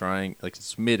she's trying, like,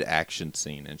 it's mid-action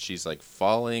scene, and she's, like,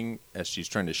 falling as she's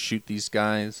trying to shoot these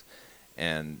guys,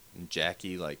 and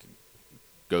Jackie, like,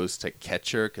 goes to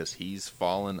catch her because he's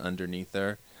fallen underneath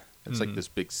her. It's like this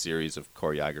big series of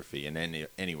choreography, and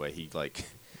anyway, he like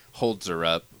holds her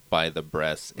up by the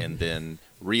breasts, and then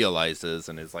realizes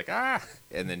and is like, ah,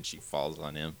 and then she falls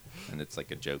on him, and it's like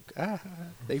a joke. Ah,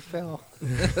 they fell.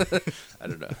 I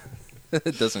don't know.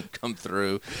 It doesn't come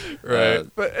through, right?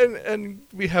 But and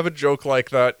we have a joke like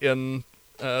that in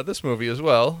this movie as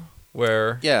well,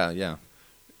 where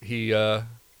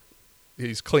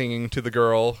he's clinging to the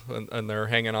girl, and they're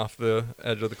hanging off the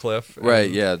edge of the cliff. Right,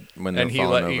 yeah. When they're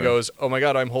he goes, "Oh my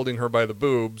god, I'm holding her by the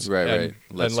boobs." Right.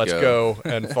 Let's go,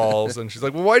 and falls. And she's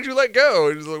like, "Well, why'd you let go?"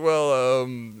 And he's like, "Well,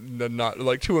 not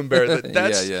like too embarrassed."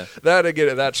 That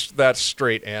again, that's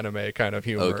straight anime kind of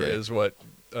humor is what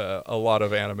a lot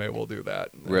of anime will do that.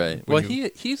 Right. Well,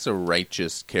 he's a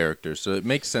righteous character, so it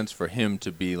makes sense for him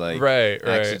to be like right.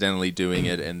 accidentally doing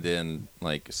it and then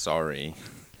like sorry.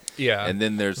 Yeah. And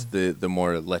then there's the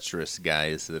more lecherous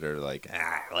guys that are like,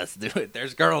 let's do it.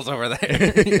 There's girls over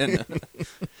there. You know?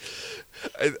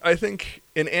 I think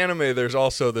in anime there's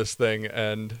also this thing,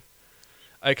 and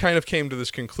I kind of came to this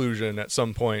conclusion at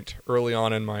some point early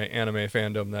on in my anime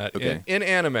fandom that in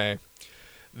anime,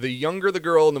 the younger the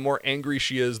girl and the more angry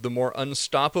she is, the more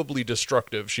unstoppably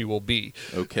destructive she will be.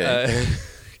 Okay.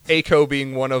 Eiko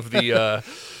being one of the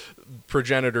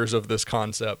progenitors of this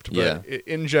concept. But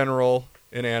in general,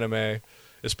 in anime,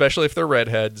 especially if they're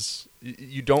redheads,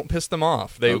 you don't piss them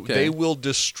off. They will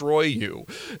destroy you,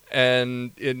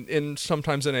 and in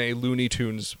sometimes in a Looney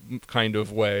Tunes kind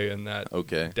of way, in that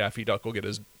Daffy Duck will get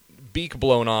his beak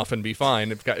blown off and be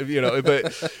fine. But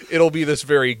it'll be this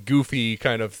very goofy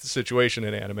kind of situation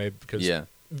in anime because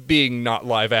being not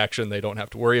live action, they don't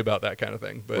have to worry about that kind of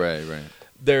thing. But right.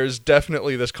 There's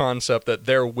definitely this concept that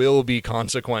there will be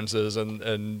consequences,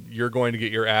 and you're going to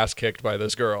get your ass kicked by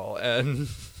this girl, and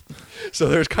so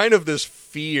there's kind of this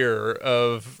fear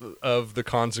of the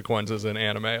consequences in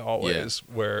anime always,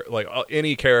 where like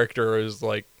any character is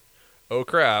like, oh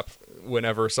crap,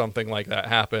 whenever something like that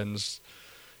happens,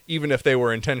 even if they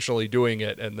were intentionally doing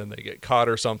it and then they get caught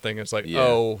or something, it's like,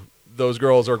 oh, those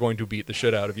girls are going to beat the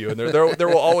shit out of you. And there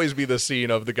will always be the scene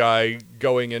of the guy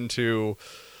going into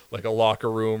like a locker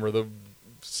room or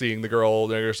seeing the girl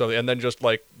there or something, and then just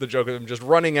like the joke of him just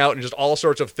running out and just all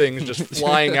sorts of things just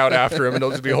flying out after him, and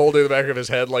he'll just be holding the back of his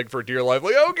head like for dear life,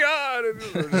 like, oh god,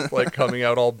 and just like coming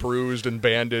out all bruised and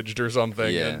bandaged or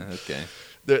something.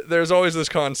 There's always this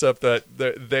concept that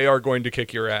they are going to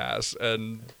kick your ass,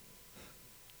 and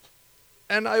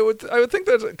I would think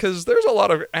that because there's a lot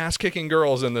of ass kicking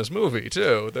girls in this movie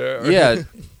too.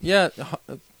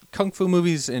 Kung fu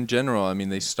movies in general, I mean,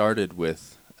 they started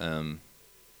with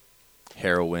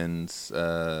heroines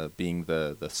being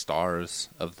the stars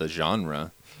of the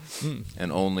genre,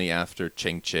 and only after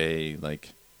Ching Che like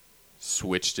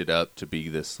switched it up to be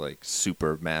this like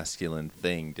super masculine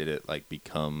thing did it like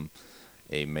become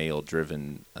a male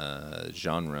driven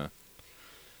genre.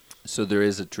 So there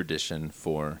is a tradition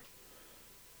for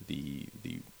the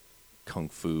kung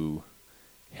fu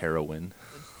heroine.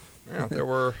 Yeah, there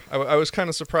were. I was kind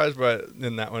of surprised by it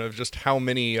in that one of just how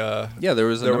many. There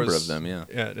was a number of them. Yeah,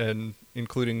 and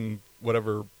including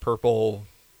whatever purple,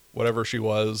 whatever she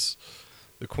was,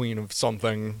 the queen of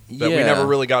something that we never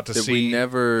really got to see. We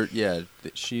never. Yeah,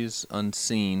 she's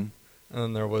unseen.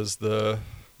 And there was the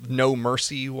No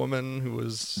Mercy woman who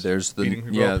was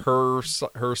beating her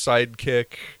sidekick,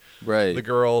 right? The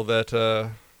girl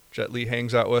that Jet Li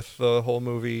hangs out with the whole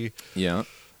movie. Yeah.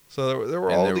 So there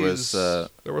were all these. There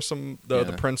was some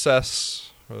the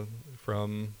princess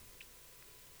from.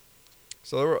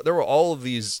 So there were all of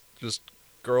these just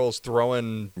girls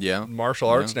throwing martial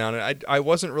arts down, and I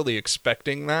wasn't really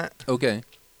expecting that. Okay.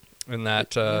 And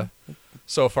that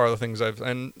so far the things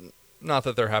and not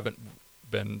that there haven't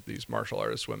been these martial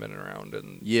artist women around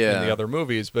in the other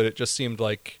movies, but it just seemed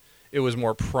like it was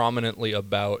more prominently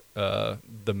about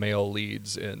the male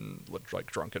leads in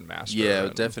like Drunken Master. Yeah,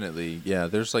 definitely. Yeah,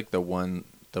 there's like the one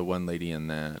lady in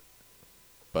that,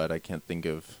 but I can't think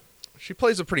of. She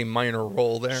plays a pretty minor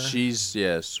role there. She's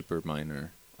super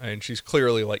minor, and she's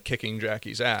clearly like kicking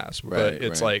Jackie's ass. But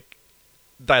it's like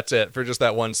that's it for just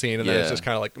that one scene, and then it's just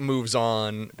kind of like moves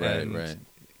on and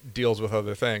deals with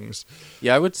other things.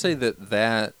 Yeah, I would say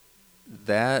that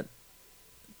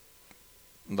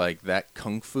like that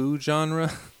kung fu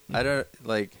genre,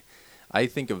 I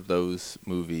think of those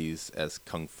movies as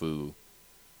kung fu,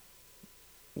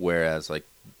 whereas like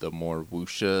the more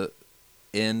wuxia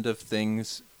end of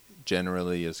things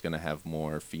generally is going to have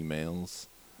more females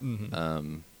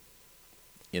in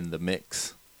the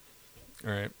mix.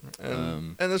 All right.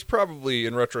 And this probably,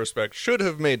 in retrospect, should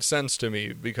have made sense to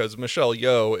me because Michelle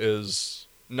Yeoh is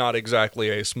not exactly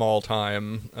a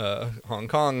small-time Hong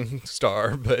Kong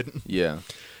star, but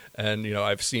and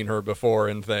I've seen her before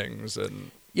in things, and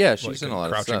she's in a lot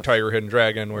of Crouching stuff. Tiger, Hidden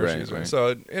Dragon, where she's in.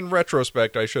 So in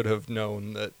retrospect, I should have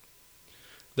known that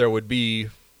there would be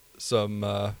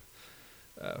some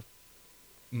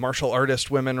martial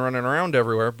artist women running around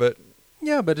everywhere, but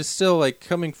it's still like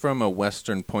coming from a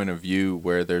Western point of view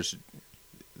where there's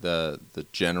the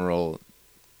general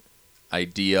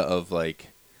idea of like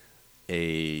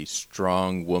a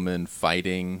strong woman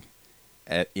fighting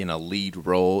in a lead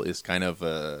role is kind of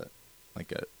an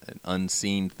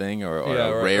unseen thing or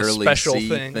a rarely a special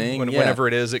seen thing. Whenever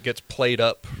it is, it gets played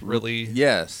up really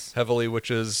heavily,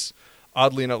 which is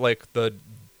oddly enough like the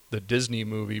Disney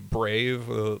movie Brave,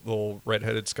 the little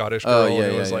redheaded Scottish girl.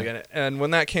 And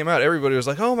when that came out, everybody was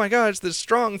like, "Oh my God, it's this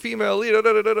strong female lead!"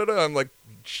 I'm like,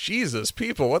 Jesus,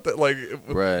 people, what the like?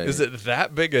 Right. Is it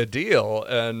that big a deal?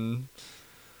 And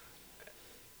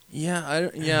I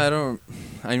don't.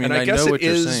 I mean, and I guess know it what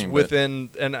you're is saying, within.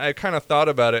 And I kind of thought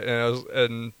about it,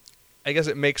 and I guess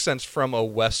it makes sense from a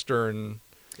Western.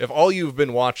 If all you've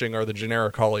been watching are the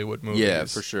generic Hollywood movies, yeah,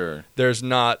 for sure. There's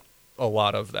not a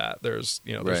lot of that. There's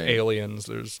there's Right. Aliens,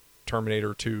 there's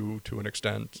Terminator 2 to an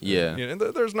extent. Yeah.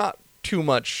 There's not too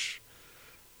much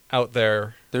out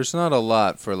there. There's not a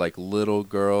lot for like little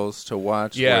girls to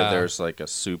watch. Yeah. Where there's like a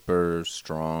super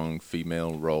strong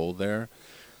female role there.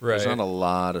 Right. There's not a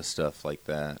lot of stuff like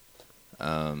that.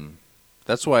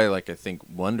 That's why, like, I think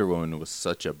Wonder Woman was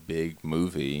such a big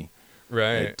movie.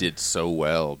 Right. It did so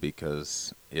well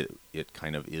because it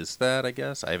kind of is that, I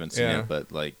guess. I haven't seen Yeah. it,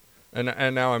 but like, And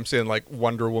now I'm seeing like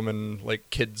Wonder Woman like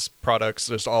kids products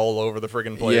just all over the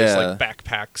friggin' place, Yeah. like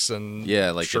backpacks and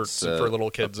like shirts it's, for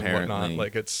little kids and whatnot. apparently-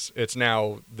 Like it's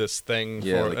now this thing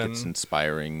yeah, for like and, it's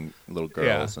inspiring little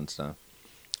girls and stuff.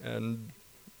 and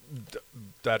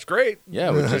that's great. Yeah,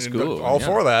 which is cool. All Yeah.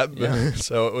 for that. Yeah.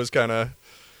 So it was kind of,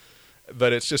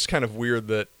 but it's just kind of weird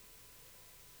that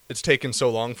it's taken so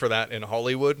long for that in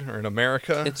Hollywood or in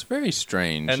America. It's very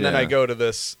strange. and then I go to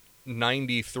this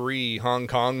 93 Hong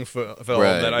Kong film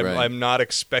that I'm not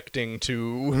expecting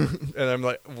to, and I'm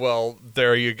like, well,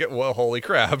 there you go. Well, holy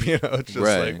crap, it's just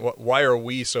Right. like, why are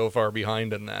we so far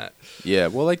behind in that? Yeah,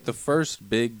 well, like the first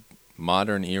big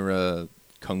modern era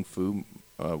kung fu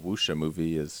wuxia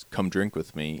movie is Come Drink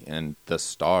With Me, and the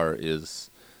star is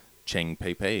Cheng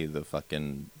Pei Pei, the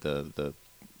fucking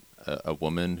a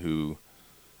woman who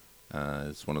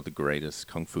is one of the greatest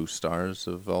kung fu stars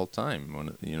of all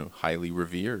time. Highly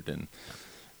revered,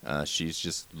 and she's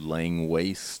just laying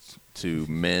waste to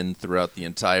men throughout the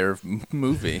entire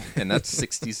movie, and that's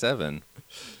 67.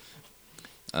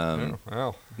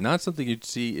 Wow. Not something you'd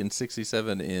see in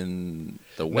 67 in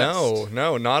the West.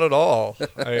 No, not at all.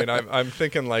 I mean, I'm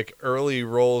thinking like early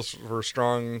roles for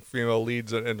strong female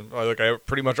leads, and like I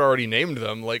pretty much already named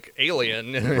them, like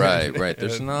Alien. Right.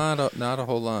 There's And- not a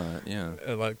whole lot. Yeah.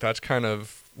 and like that's kind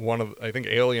of I think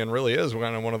Alien really is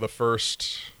kind of one of the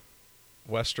first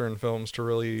Western films to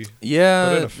really put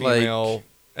in a female.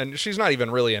 And she's not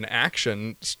even really an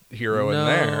action hero in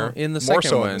there. In the More second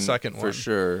so one, in the second for one,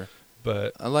 sure.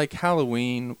 But Like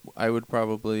Halloween, I would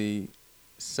probably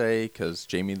say, because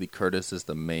Jamie Lee Curtis is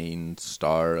the main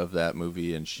star of that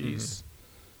movie, and she's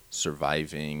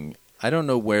surviving. I don't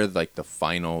know where like the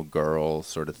final girl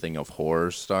sort of thing of horror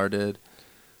started,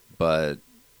 but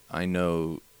I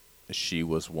know she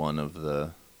was one of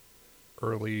the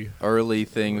early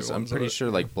things. Early I'm ones pretty of it, sure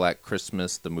yeah. like Black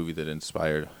Christmas, the movie that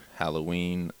inspired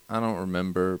Halloween. I don't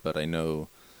remember, but I know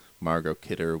Margot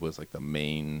Kidder was like the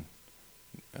main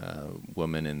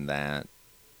woman in that.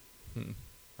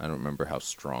 I don't remember how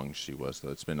strong she was, though.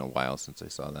 It's been a while since I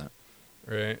saw that.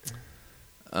 right.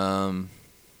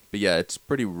 But yeah, it's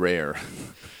pretty rare.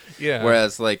 Yeah.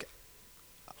 Whereas, like,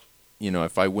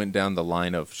 if I went down the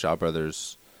line of Shaw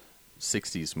Brothers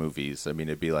 60s movies, I mean,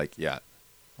 it'd be like, yeah,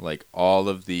 like all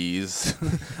of these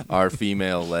are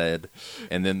female-led,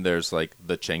 and then there's like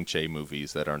the Chang Che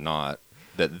movies that are not,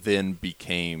 that then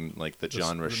became like the Just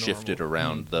genre the shifted normal.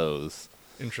 around those.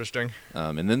 Interesting.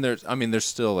 And then there's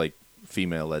still like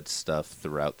female-led stuff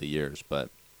throughout the years, but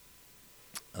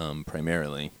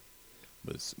primarily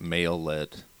was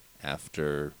male-led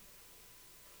after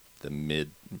the mid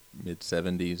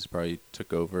 70s probably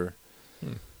took over.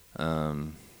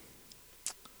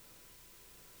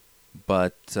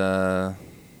 But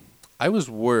I was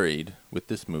worried with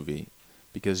this movie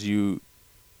because you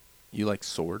like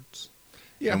swords.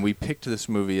 Yeah. And we picked this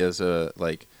movie as a,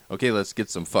 like, okay, let's get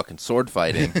some fucking sword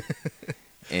fighting.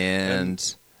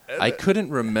 and I couldn't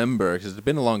remember, because it's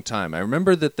been a long time. I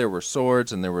remember that there were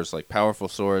swords, and there was, like, powerful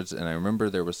swords, and I remember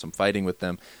there was some fighting with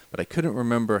them, but I couldn't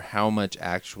remember how much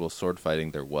actual sword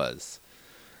fighting there was.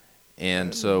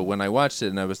 And so when I watched it,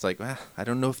 and I was like, I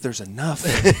don't know if there's enough.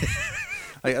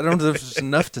 I don't know if there's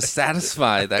enough to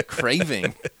satisfy that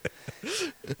craving.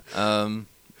 How'd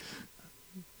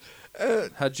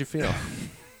you feel?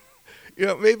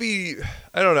 Maybe,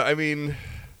 I don't know. I mean,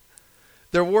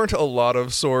 there weren't a lot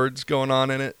of swords going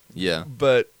on in it, Yeah.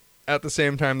 but at the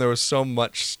same time, there was so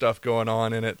much stuff going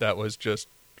on in it that was just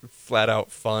flat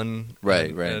out fun.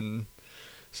 Right. And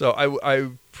so I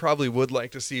probably would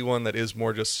like to see one that is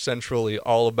more just centrally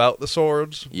all about the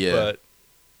swords. Yeah. But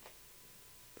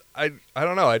I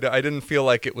don't know. I didn't feel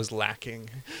like it was lacking.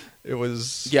 It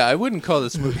was... Yeah, I wouldn't call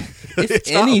this movie. If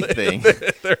It's not- anything,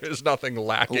 there is nothing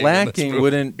lacking. in this lacking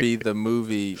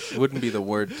movie. wouldn't be the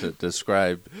word to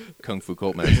describe Kung Fu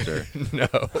Cult Master. No.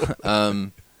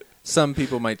 some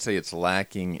people might say it's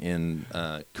lacking in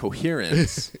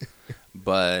coherence,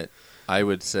 but I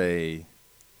would say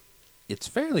it's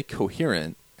fairly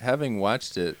coherent. Having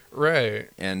watched it, right,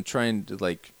 and trying to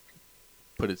like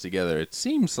put it together, it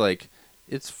seems like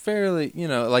it's fairly,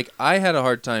 like I had a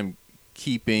hard time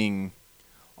keeping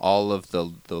all of the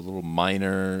little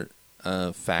minor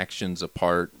factions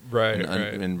apart, right,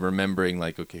 and remembering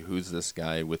like, okay, who's this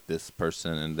guy with this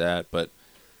person and that, but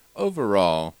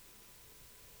overall,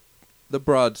 the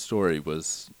broad story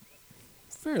was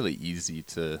fairly easy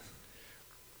to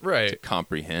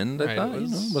comprehend. I thought,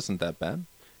 it wasn't that bad.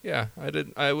 Yeah,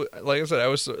 like I said, I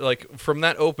was like, from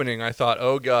that opening, I thought,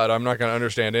 oh god, I'm not going to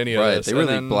understand any of this. Right, they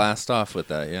really blast off with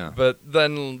that, yeah. But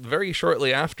then, very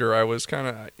shortly after, I was kind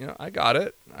of, I got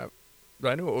it.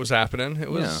 I knew what was happening.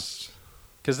 It was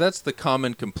because that's the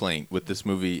common complaint with this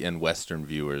movie and Western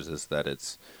viewers is that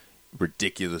it's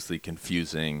ridiculously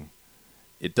confusing.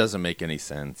 It doesn't make any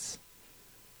sense,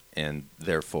 and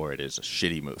therefore, it is a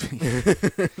shitty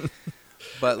movie.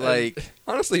 But like,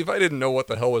 honestly, if I didn't know what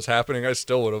the hell was happening, I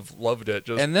still would have loved it.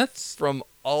 And that's from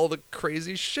all the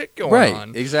crazy shit going on.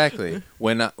 Right, exactly.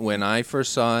 When I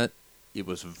first saw it, it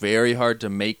was very hard to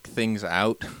make things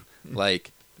out.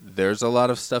 Like, there's a lot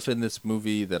of stuff in this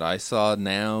movie that I saw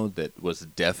now that was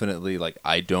definitely like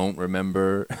I don't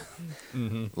remember.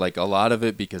 Like a lot of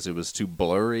it because it was too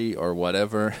blurry or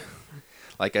whatever.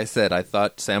 Like I said, I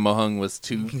thought Sammo Hung was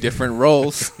two different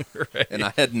roles, right. And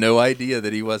I had no idea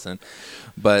that he wasn't.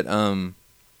 But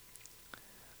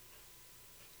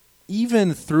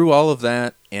even through all of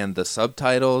that and the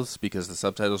subtitles, because the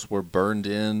subtitles were burned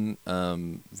in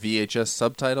VHS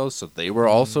subtitles, so they were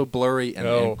also blurry and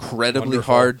incredibly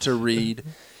hard to read.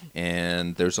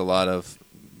 And there's a lot of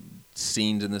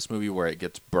scenes in this movie where it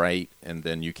gets bright and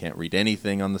then you can't read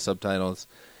anything on the subtitles.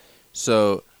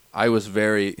 So I was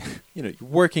very,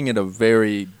 working at a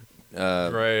very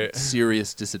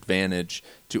serious disadvantage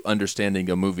to understanding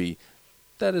a movie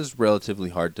that is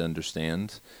relatively hard to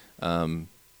understand. And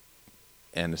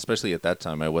especially at that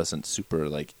time, I wasn't super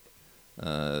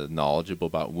knowledgeable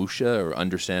about wuxia or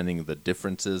understanding the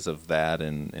differences of that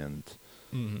and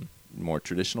more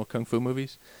traditional kung fu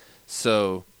movies.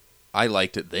 So I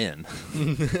liked it then.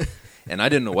 And I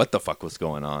didn't know what the fuck was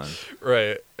going on.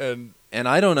 Right. And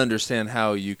I don't understand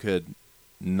how you could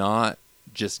not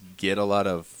just get a lot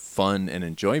of fun and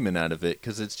enjoyment out of it,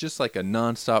 because it's just like a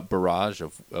nonstop barrage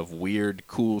of weird,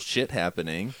 cool shit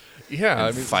happening. Yeah,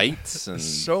 and fights and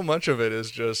so much of it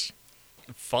is just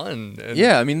fun.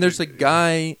 And there's a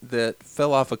guy that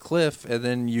fell off a cliff, and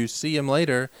then you see him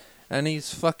later, and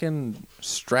he's fucking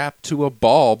strapped to a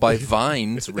ball by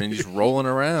vines, and he's rolling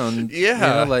around.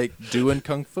 Yeah, like doing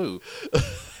kung fu.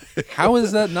 How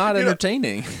is that not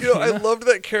entertaining? I loved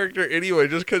that character anyway,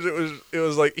 just because it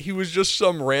was like he was just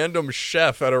some random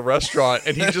chef at a restaurant,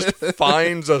 and he just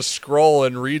finds a scroll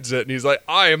and reads it, and he's like,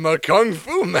 "I am a kung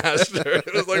fu master."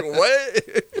 It was like, what?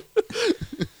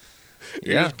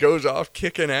 He just goes off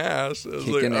kicking ass.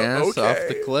 Kicking ass off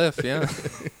the cliff, yeah.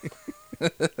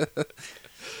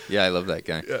 Yeah, I love that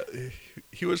guy. Yeah,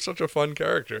 he was such a fun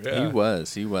character. Yeah.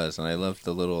 He was, and I loved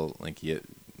the little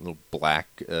little black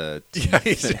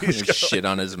teeth and shit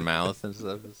on his mouth and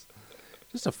stuff.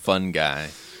 Just a fun guy.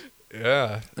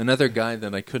 Yeah. Another guy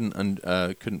that I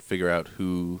couldn't figure out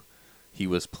who he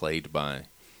was played by.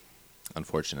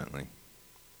 Unfortunately,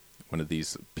 one of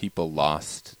these people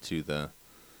lost to the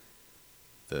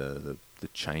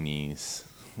Chinese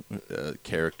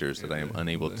characters that I am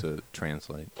unable to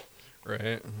translate.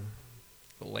 Right.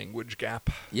 The language gap.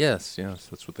 Yes,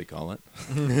 that's what they call it.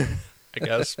 I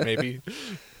guess, maybe.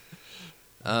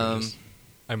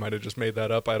 I might have just made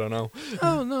that up. I don't know.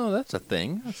 Oh, no, that's a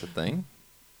thing. I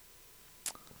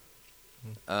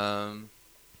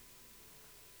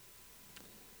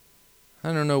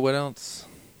don't know what else.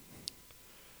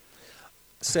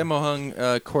 Sammo Hung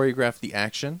choreographed the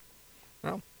action.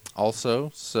 Oh.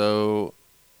 Also, so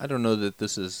I don't know that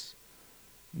this is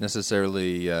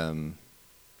necessarily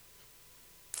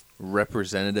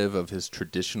representative of his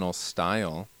traditional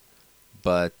style,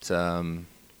 but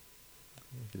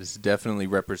it is definitely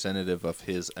representative of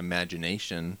his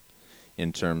imagination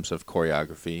in terms of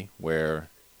choreography, where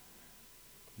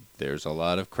there's a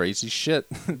lot of crazy shit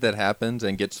that happens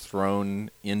and gets thrown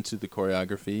into the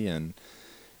choreography, and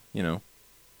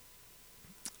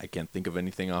I can't think of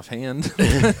anything offhand,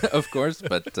 of course,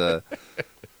 but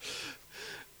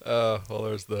well,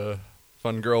 there's the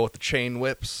fun girl with the chain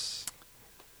whips.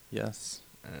 Yes.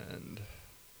 And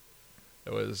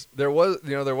there was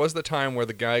the time where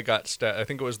the guy got stabbed. I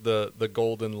think it was the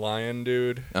Golden Lion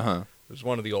dude. Uh-huh. It was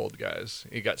one of the old guys.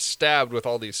 He got stabbed with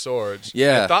all these swords.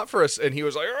 Yeah. I thought for us, and he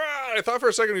was like, "Rah!" I thought for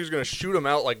a second he was going to shoot him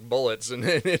out like bullets and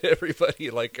hit everybody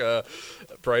like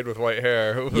Bride with White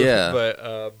Hair. Yeah.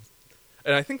 But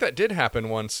and I think that did happen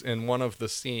once in one of the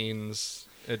scenes,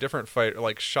 a different fight,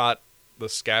 like shot the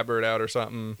scabbard out or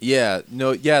something. Yeah,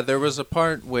 there was a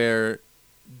part where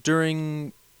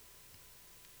during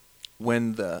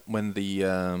when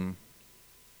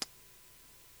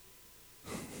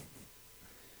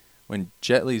when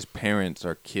Jet Li's parents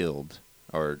are killed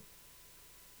or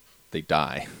they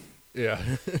die. Yeah.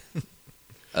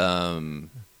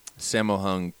 Sammo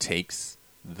Hung takes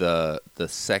the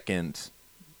second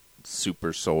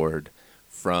super sword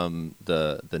from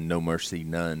the No Mercy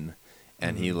nun,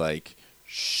 and he like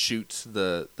shoots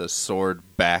the sword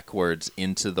backwards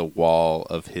into the wall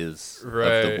of his of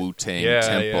the Wu-Tang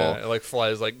temple. Yeah, it like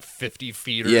flies like 50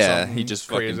 feet or something. Yeah, he just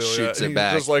fucking shoots it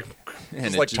back. Just like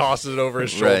tosses it over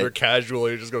his shoulder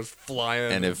casually. It just goes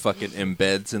flying. And it fucking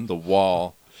embeds in the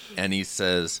wall. And he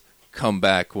says, "Come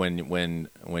back when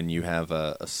you have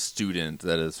a student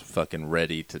that is fucking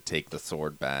ready to take the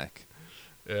sword back."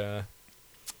 Yeah.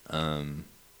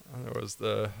 There was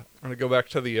I'm gonna go back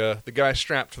to the guy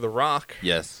strapped to the rock.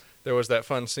 Yes. There was that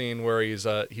fun scene where he's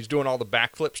doing all the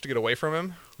backflips to get away from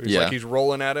him. He's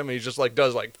rolling at him. And he just like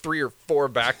does like 3 or 4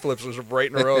 backflips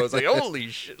right in a row. It's like holy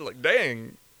shit! Like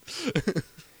dang.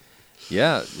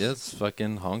 Yeah, it's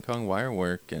fucking Hong Kong wire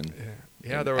work and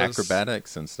there was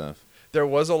acrobatics and stuff. There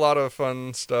was a lot of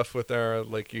fun stuff with there,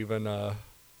 like even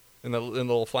in the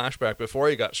little flashback before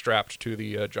he got strapped to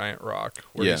the giant rock,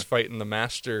 where he's fighting the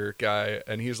master guy,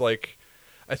 and he's like,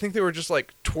 I think they were just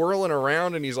like twirling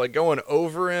around, and he's like going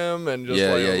over him, and just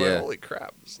like, holy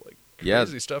crap, it's like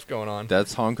crazy stuff going on.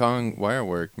 That's Hong Kong wire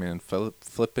work, man.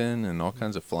 Flipping and all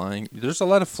kinds of flying. There's a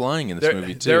lot of flying in this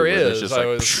movie too. There is. There's just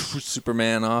like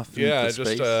Superman off. Into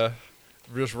space.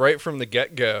 Just right from the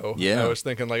get-go, I was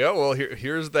thinking like, oh well,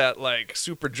 here's that like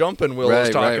super jumping Will was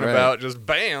talking about. Just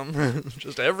bam,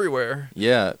 just everywhere.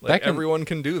 Yeah, like everyone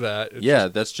can do that.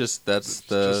 That's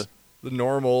the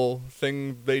normal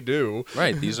thing they do.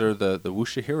 Right. These are the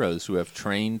wuxia heroes who have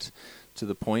trained to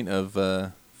the point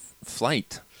of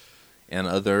flight and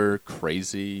other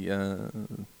crazy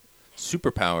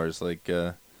superpowers like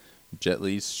Jet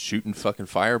Li's shooting fucking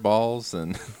fireballs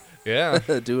and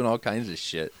doing all kinds of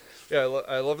shit. Yeah,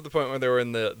 I love the point when they were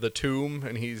in the tomb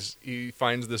and he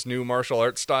finds this new martial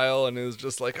arts style and is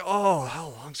just like, oh, how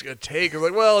long's it gonna take? It's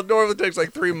like, well, it normally takes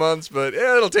like 3 months, but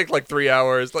it'll take like 3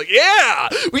 hours. Like, yeah,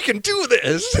 we can do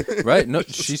this. Right? No,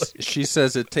 she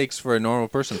says it takes for a normal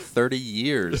person 30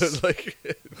 years. Like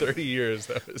 30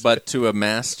 years. But to a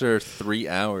master, 3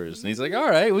 hours. And he's like, all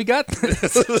right, we got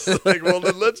this. Like, well,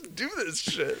 then let's do this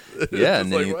shit. Yeah,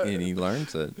 and he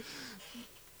learns it.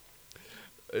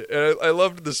 And I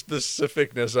loved the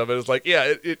specificness of it. It's like,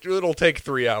 yeah, it'll take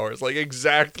 3 hours, like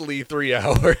exactly 3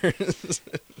 hours.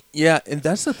 Yeah, and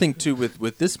that's the thing too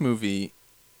with this movie,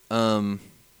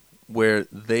 where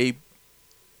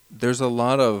there's a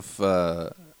lot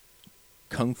of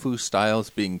kung fu styles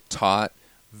being taught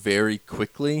very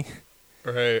quickly,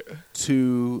 right,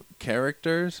 to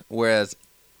characters, whereas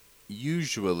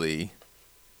usually,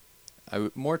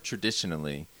 more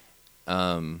traditionally,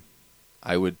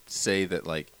 I would say that,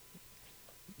 like,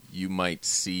 you might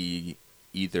see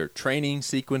either training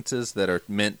sequences that are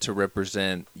meant to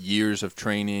represent years of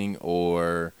training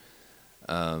or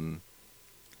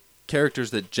characters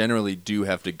that generally do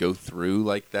have to go through,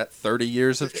 like, that 30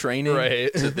 years of training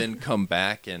to then come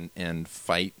back and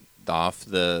fight off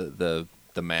the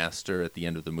master at the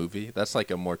end of the movie. That's, like,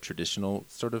 a more traditional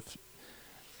sort of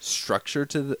structure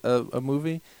to a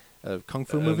movie. A kung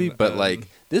fu movie, but like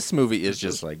this movie is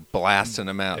just like blasting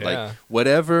them out. Like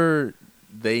whatever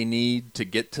they need to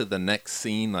get to the next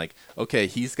scene. Like, okay,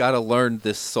 he's got to learn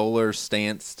this solar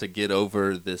stance to get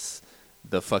over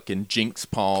the fucking jinx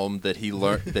palm that he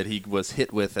learned that he was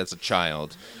hit with as a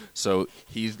child. So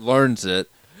he learns it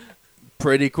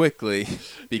pretty quickly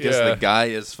because the guy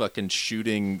is fucking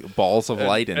shooting balls of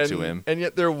light into him. And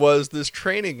yet there was this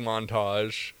training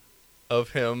montage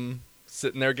of him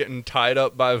sitting there getting tied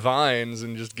up by vines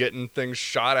and just getting things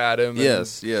shot at him.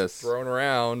 Yes. Thrown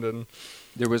around, and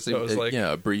there was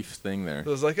a brief thing there. It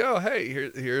was like, oh, hey,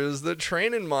 here's the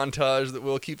training montage that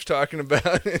Will keeps talking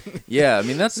about. Yeah, I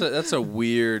mean that's a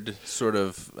weird sort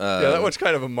of. That one's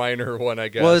kind of a minor one, I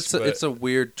guess. Well, it's a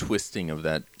weird twisting of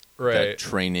that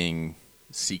training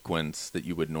sequence that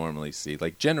you would normally see.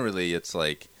 Like generally, it's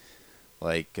like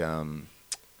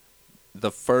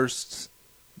the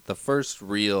first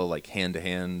real like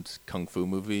hand-to-hand kung fu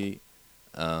movie,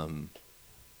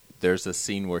 there's a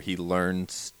scene where he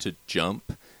learns to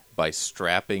jump by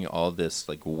strapping all this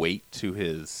like weight to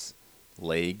his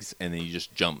legs, and then he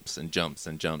just jumps and jumps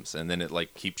and jumps, and then it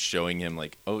like keeps showing him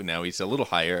like, oh, now he's a little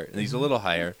higher, and he's a little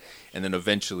higher, and then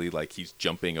eventually like he's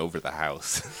jumping over the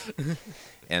house.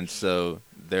 And so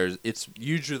it's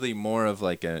usually more of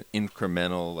like an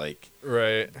incremental, like,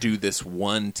 right, do this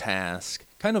one task,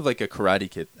 kind of like a Karate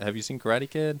Kid. Have you seen Karate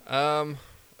Kid?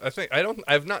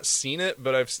 I've not seen it,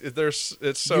 but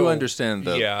it's so. You understand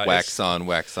the wax on,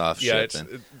 wax off shit.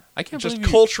 I can't just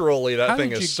believe culturally that how thing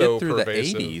did is you so get through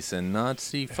pervasive. the 80s and not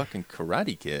see fucking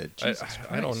Karate Kid? Jesus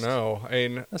I don't Christ. know.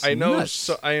 That's I know. nuts.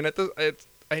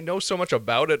 I know so much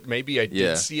about it. Maybe I did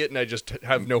Yeah. see it and I just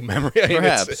have no memory.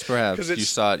 Perhaps 'cause you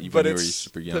saw it when you were it's-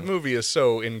 super young. The movie is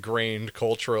so ingrained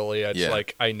culturally. It's Yeah.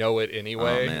 like I know it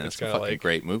anyway. Oh man, it's it's a kind fucking of like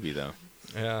great movie though.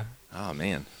 yeah. Oh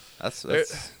man, that's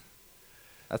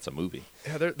a movie.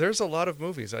 Yeah, there's a lot of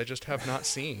movies I just have not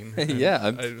seen. Yeah,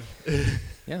 I'm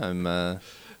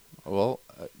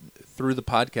through the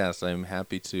podcast, I'm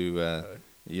happy to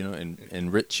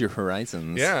enrich your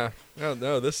horizons. yeah.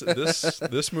 No.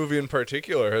 This movie in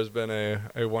particular has been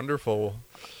a wonderful.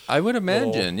 I would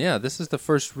imagine. Yeah, this is the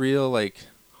first real like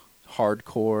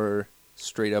hardcore,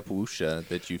 straight up wuxia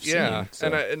that you've Yeah,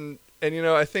 seen. So. and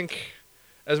I think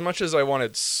as much as I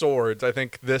wanted swords, I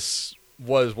think this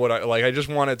was what I like. I just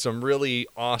wanted some really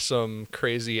awesome,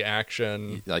 crazy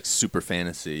action. Like super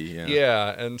fantasy. Yeah. Yeah,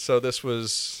 and so this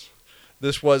was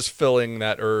filling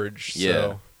that urge. Yeah.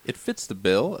 So. It fits the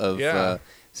bill of. Yeah.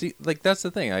 See, like that's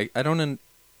the thing.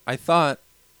 I thought,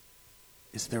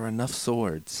 is there enough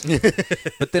swords?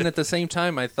 But then at the same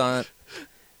time, I thought,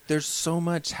 there's so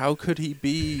much. How could he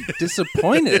be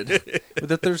disappointed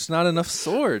that there's not enough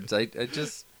swords? I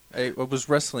was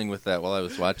wrestling with that while I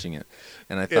was watching it,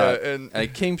 and I thought, I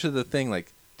came to the thing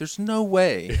like, there's no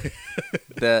way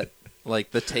that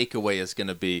like the takeaway is going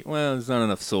to be, well, there's not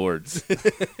enough swords,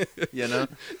 you know?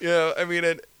 Yeah, I mean,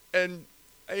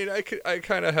 I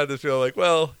kind of had this feel like,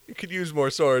 well, you could use more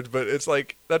swords, but it's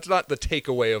like that's not the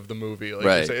takeaway of the movie. Like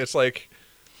right. It's like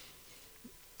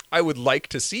I would like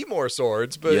to see more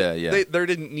swords, but there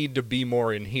didn't need to be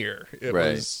more in here. It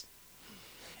right. was.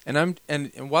 And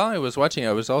while I was watching,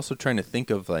 I was also trying to think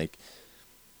of like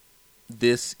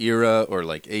this era or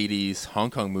like 80s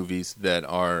Hong Kong movies that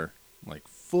are like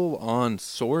full on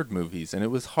sword movies, and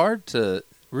it was hard to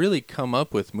really come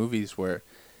up with movies where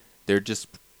they're just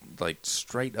like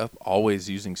straight up always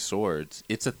using swords.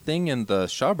 It's a thing in the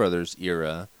Shaw Brothers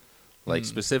era, like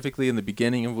specifically in the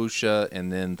beginning of wuxia,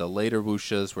 and then the later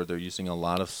wuxias where they're using a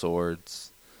lot of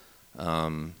swords.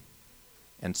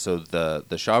 And so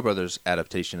the Shaw Brothers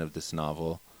adaptation of this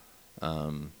novel,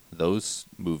 those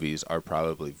movies are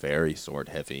probably very sword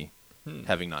heavy,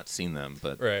 having not seen them,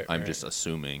 but I'm just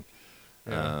assuming.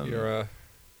 Yeah,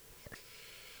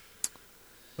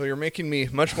 you're making me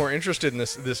much more interested in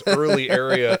this early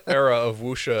era of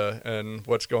wuxia and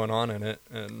what's going on in it.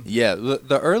 And yeah,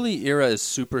 the early era is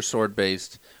super sword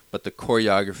based, but the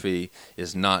choreography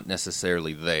is not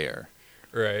necessarily there.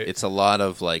 Right. It's a lot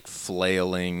of like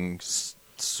flailing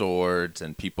swords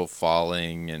and people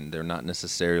falling, and they're not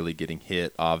necessarily getting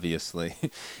hit, obviously.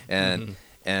 and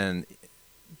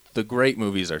the great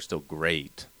movies are still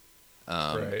great.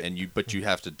 But you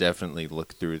have to definitely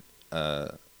look through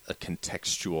a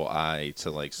contextual eye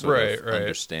to like sort of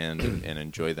understand and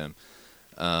enjoy them.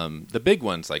 The big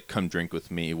ones like Come Drink With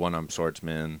Me, One Armed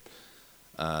Swordsman,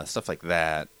 stuff like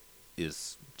that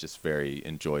is just very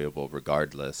enjoyable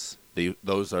regardless.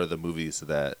 Those are the movies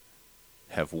that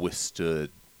have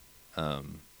withstood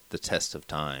the test of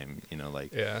time.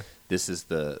 This is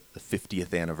the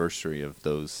 50th anniversary of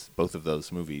both of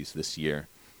those movies this year.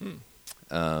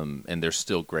 And they're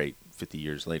still great 50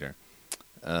 years later.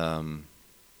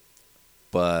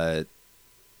 But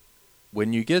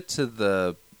when you get to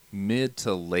the mid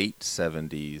to late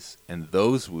 70s and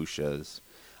those wuxias,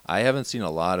 I haven't seen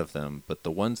a lot of them, but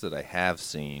the ones that I have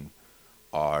seen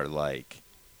are like,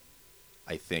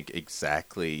 I think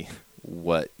exactly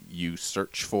what you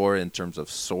search for in terms of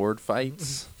sword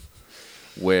fights,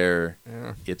 where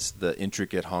it's the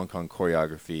intricate Hong Kong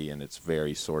choreography and it's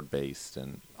very sword based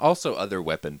and also other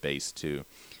weapon based too.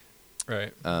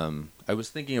 Right. I was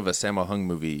thinking of a Sammo Hung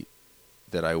movie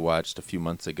that I watched a few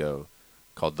months ago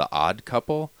called The Odd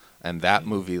Couple, and that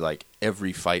movie, like,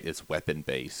 every fight is weapon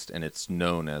based, and it's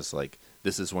known as like,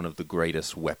 this is one of the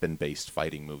greatest weapon based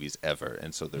fighting movies ever.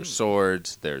 And so there's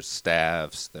swords, there's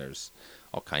staves, there's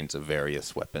all kinds of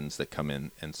various weapons that come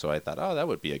in, and so I thought, oh, that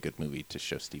would be a good movie to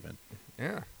show Steven.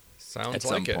 Yeah, sounds at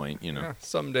like some point, you know. Yeah,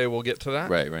 someday we'll get to that.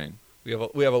 Right. We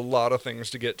have a lot of things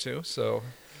to get to, so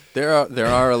there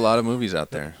are a lot of movies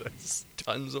out there. There's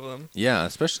tons of them. Yeah,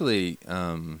 especially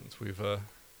We've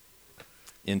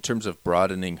in terms of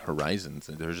broadening horizons,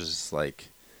 there's just like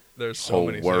There's so whole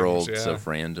many worlds things, yeah, of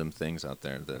random things out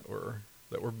there that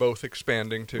that we're both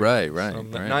expanding to. Right, That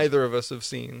right. neither of us have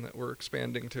seen that we're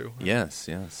expanding to. yes.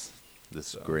 This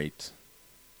So. great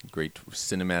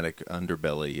cinematic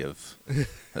underbelly of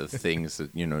things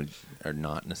that are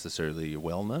not necessarily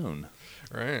well known.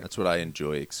 Right. That's what I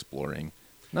enjoy exploring.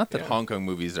 Not that Yeah. Hong Kong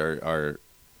movies are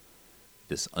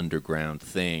this underground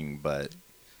thing, but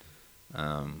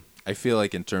I feel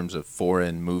like in terms of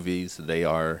foreign movies, they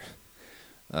are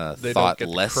They don't thought get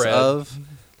the less cred. of.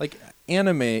 Like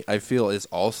anime, I feel is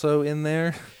also in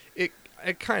there.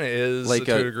 It kind of is Like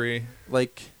to a- a degree.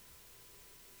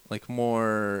 Like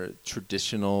more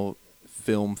traditional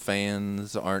film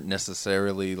fans aren't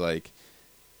necessarily like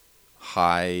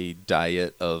high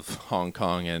diet of Hong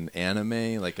Kong and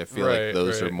anime. Like I feel Right, like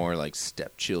those right. are more like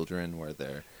stepchildren where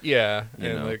they're Yeah, you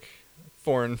and know. like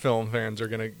foreign film fans are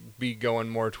going to be going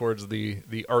more towards the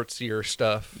artsier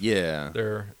stuff. yeah.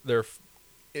 They're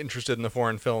interested in the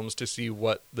foreign films to see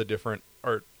what the different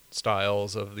art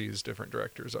styles of these different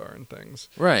directors are and things.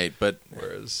 Right, but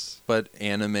Whereas,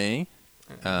 anime,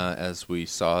 as we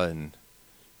saw in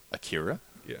Akira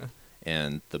yeah,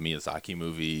 and the Miyazaki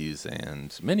movies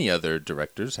and many other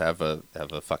directors have a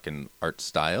fucking art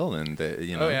style, and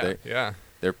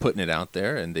they're putting it out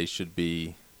there, and they should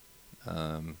be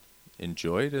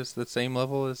enjoyed as the same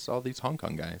level as all these Hong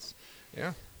Kong guys.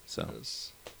 yeah. So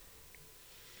There's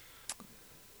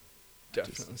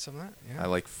definitely some of that. Yeah, I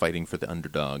like fighting for the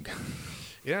underdog.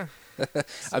 yeah,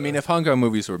 I mean, if Hong Kong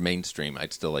movies were mainstream,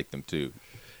 I'd still like them too.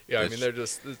 yeah. I It's- mean, they're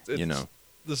just you know.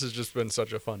 This has just been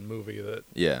such a fun movie that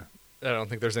Yeah. I don't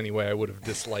think there's any way I would have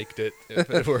disliked it if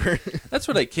it were. That's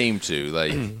what I came to,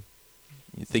 like,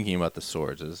 thinking about the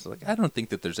swords. Is like, I don't think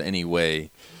that there's any way,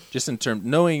 just in terms,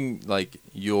 knowing, like,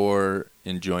 your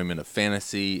enjoyment of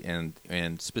fantasy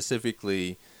and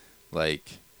specifically,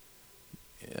 like,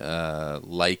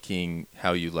 liking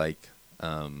how you like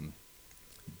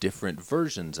different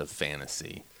versions of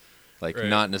fantasy. Like, Right.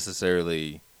 not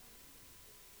necessarily,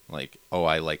 like, oh,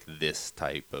 I like this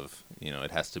type of,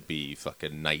 it has to be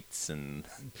fucking knights and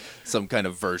some kind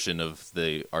of version of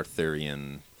the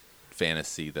Arthurian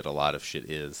fantasy that a lot of shit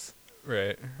is.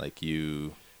 Right. Like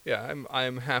you, Yeah,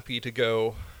 I'm happy to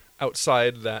go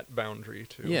outside that boundary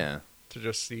yeah, to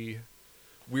just see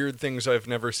weird things I've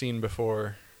never seen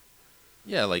before.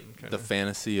 like Okay. the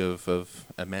fantasy of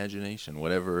imagination,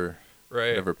 whatever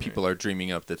Right. people are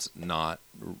dreaming up that's not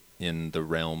in the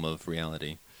realm of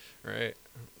reality. Right.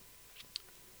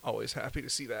 Always happy to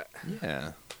see that,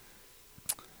 Yeah,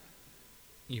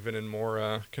 even in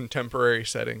more contemporary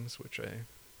settings, which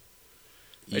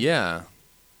yeah,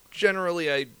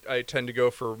 generally I tend to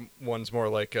go for ones more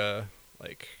like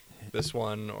this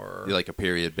one or you like a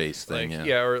period based thing. like,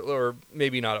 Yeah, or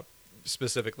maybe not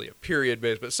specifically a period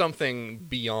based, but something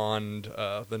beyond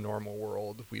the normal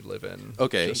world we live in.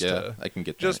 okay, Just, yeah, I can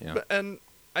get that. Just Yeah. and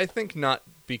I think not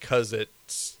because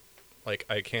it's like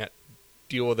I can't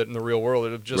deal with it in the real world,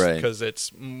 it's just Right. because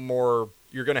it's more.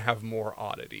 You're going to have more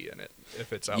oddity in it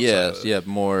if it's outside. Yes, of, you have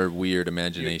more weird You,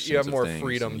 imaginations. you have of more things,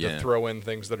 freedom yeah. to throw in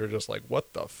things that are just like,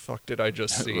 what the fuck did I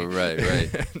just see? Right.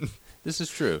 This is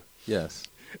true. Yes.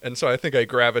 And so I think I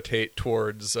gravitate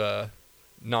towards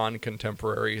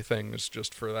non-contemporary things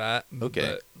just for that. Okay.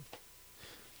 But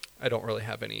I don't really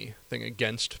have anything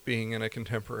against being in a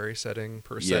contemporary setting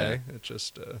per Yeah. se. It's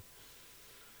just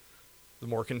the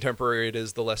more contemporary it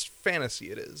is, the less fantasy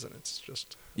it is, and it's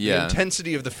just Yeah. the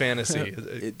intensity of the fantasy.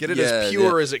 Get it yeah, as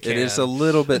pure as it can. It is a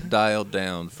little bit dialed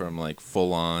down from like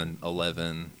full on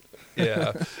 11.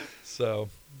 Yeah. So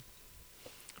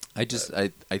I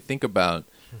think about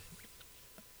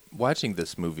watching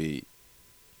this movie,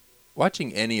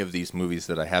 watching any of these movies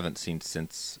that I haven't seen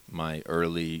since my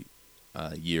early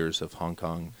years of Hong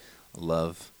Kong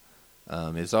love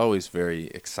is always very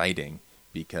exciting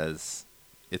because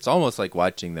it's almost like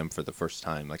watching them for the first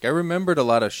time. Like I remembered a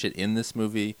lot of shit in this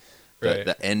movie. Right.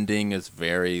 The ending is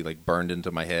very like burned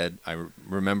into my head. I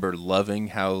remember loving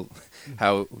how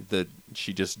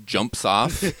she just jumps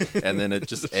off and then it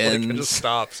just ends. Like, it just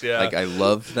stops. Yeah. Like I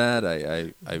love that.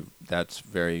 I that's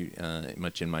very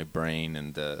much in my brain,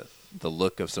 and the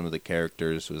look of some of the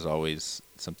characters was always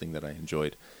something that I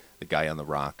enjoyed. The guy on the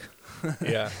rock,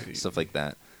 yeah. stuff like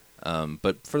that.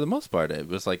 But for the most part, it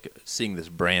was like seeing this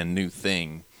brand new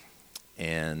thing,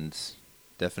 and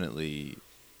definitely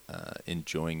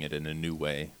enjoying it in a new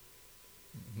way.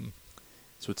 Mm-hmm.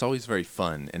 So it's always very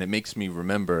fun, and it makes me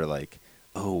remember like,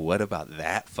 oh, what about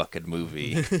that fucking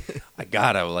movie? I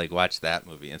gotta like watch that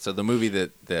movie. And so the movie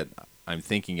that I'm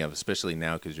thinking of, especially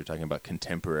now because you're talking about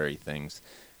contemporary things,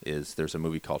 is there's a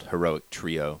movie called Heroic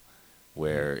Trio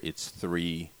where it's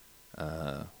three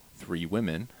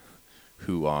women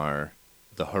who are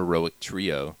the heroic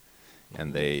trio,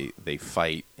 and they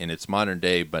fight, and it's modern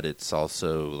day, but it's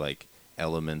also like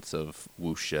elements of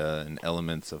wuxia and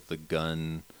elements of the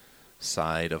gun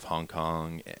side of Hong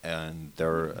Kong, and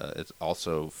there it's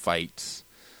also fights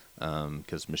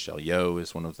because Michelle Yeoh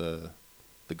is one of the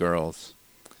girls.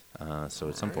 So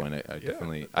at some point, I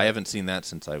definitely I haven't seen that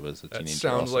since I was a teenager. That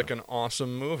sounds also. like an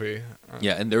awesome movie.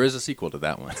 Yeah, and there is a sequel to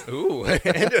that one. Ooh, and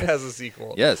it has a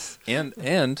sequel. Yes, and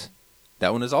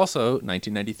that one is also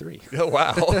 1993. Oh,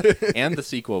 wow. And the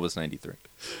sequel was 93.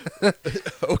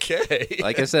 Okay.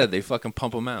 Like I said, they fucking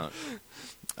pump them out.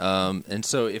 And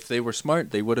so if they were smart,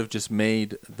 they would have just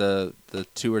made the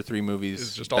 2 or 3 movies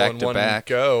It's just back all in to one back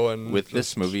go and with just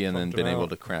this movie, and then pumped been them able out.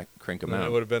 to crank them And out.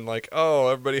 it would have been like, oh,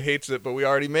 everybody hates it, but we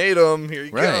already made them. Here you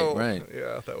go. Right.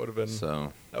 Yeah, that would have been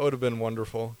So that would have been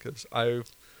wonderful because I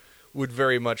would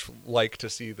very much like to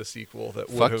see the sequel that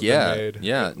would fuck have yeah, been made.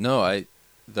 yeah. No,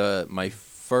 my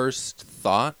first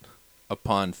thought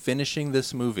upon finishing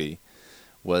this movie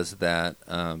was that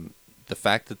the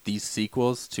fact that these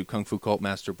sequels to Kung Fu Cult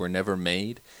Master were never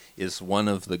made is one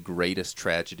of the greatest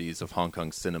tragedies of Hong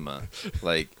Kong cinema.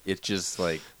 Like, it's just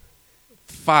like,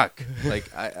 fuck. Like,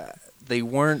 they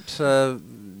weren't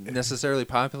necessarily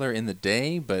popular in the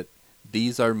day, but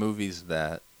these are movies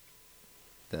that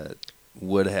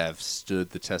would have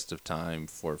stood the test of time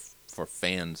for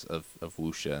fans of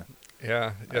wuxia.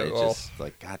 Yeah. Just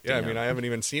like, goddamn. Yeah, I mean, I haven't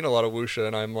even seen a lot of wuxia,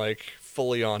 and I'm like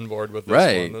fully on board with this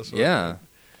right. one. This Yeah.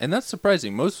 And that's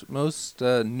surprising. Most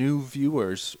new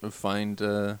viewers find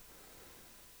a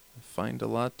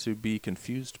lot to be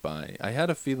confused by. I had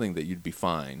a feeling that you'd be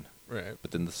fine, Right. but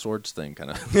then the swords thing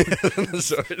kind of. The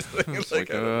swords thing is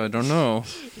like, I don't know.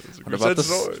 What about the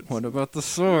swords? What about the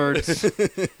swords?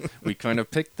 We kind of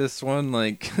picked this one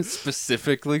like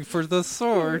specifically for the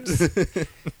swords.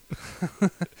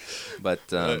 But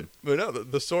no,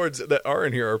 the swords that are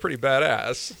in here are pretty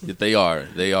badass. They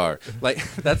are.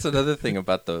 Like, that's another thing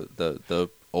about the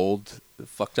old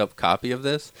fucked up copy of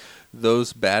this.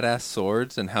 Those badass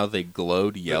swords and how they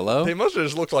glowed yellow. They must have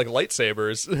just looked like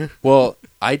lightsabers. Well,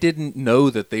 I didn't know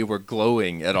that they were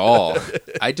glowing at all.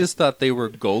 I just thought they were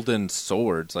golden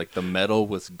swords, like the metal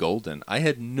was golden. I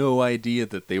had no idea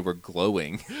that they were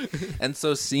glowing. And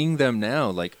so seeing them now,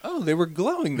 like, oh, they were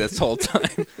glowing this whole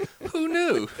time. Who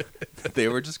knew? They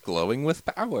were just glowing with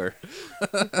power.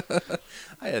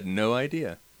 I had no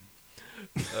idea.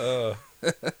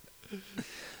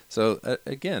 So,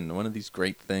 again, one of these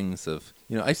great things of,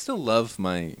 I still love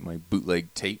my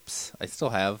bootleg tapes. I still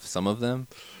have some of them.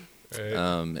 Right.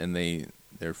 And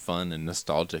they're fun and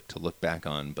nostalgic to look back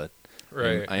on, but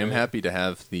Right. I am happy to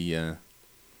have the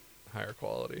higher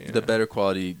quality. the better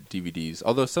quality DVDs.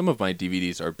 Although some of my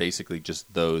DVDs are basically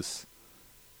just those,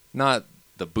 not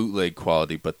the bootleg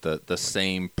quality, but the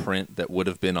same print that would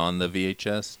have been on the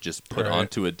VHS, just put Right.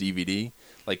 onto a DVD.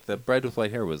 Like the Bride with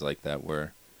White Hair was like that,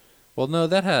 where, well, no,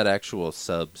 that had actual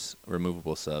subs,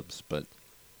 removable subs, but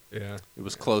Yeah. it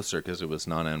was closer because it was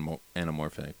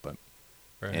non-anamorphic. But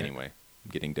Right. anyway,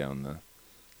 getting down the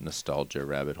nostalgia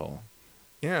rabbit hole.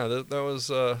 Yeah, that was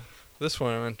this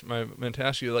one. I meant to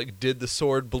ask you, like, did the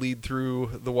sword bleed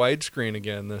through the widescreen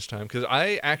again this time? Because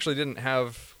I actually didn't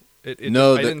have it.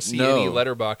 No, I didn't see no. any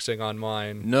letterboxing on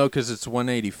mine. No, because it's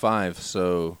 185.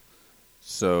 So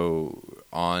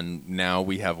on now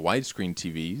we have widescreen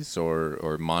TVs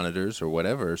or monitors or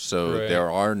whatever. So Right.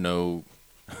 there are no.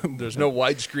 There's no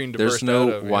widescreen to There's burst no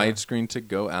out of. widescreen to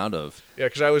go out of. Yeah,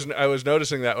 because I was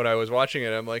noticing that when I was watching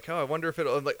it. I'm like, oh, I wonder if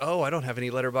I'm like, oh, I don't have any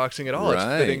letterboxing at all. It's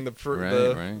Right, fitting the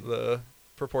right. the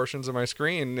proportions of my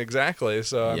screen exactly.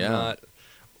 So I'm Yeah. not,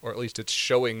 or at least it's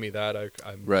showing me that.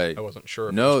 I'm Right. I wasn't sure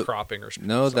if No, it was cropping or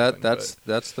No, something,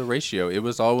 that's the ratio. It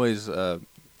was always,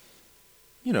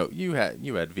 you had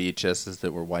VHSs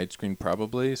that were widescreen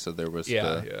probably. So there was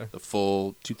Yeah. the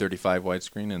full 235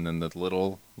 widescreen and then the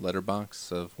little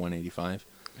letterbox of 185.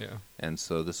 Yeah. And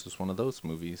so this was one of those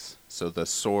movies. So the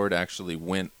sword actually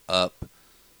went up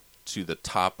to the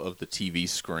top of the TV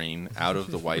screen, out of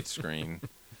the widescreen,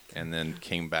 and then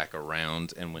came back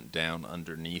around and went down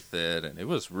underneath it. And it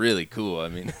was really cool. I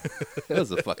mean, it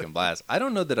was a fucking blast. I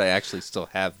don't know that I actually still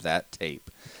have that tape.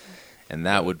 And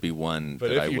that would be one But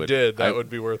that if I you would... did, that would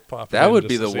be worth popping. That in would just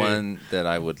be to the see. one that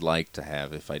I would like to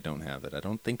have if I don't have it. I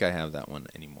don't think I have that one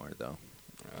anymore, though,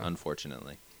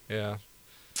 unfortunately. Yeah.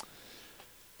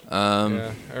 Um,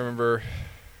 Yeah, I remember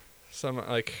some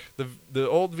like the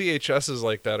old VHSs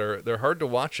like that they're hard to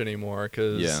watch anymore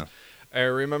because Yeah. I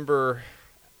remember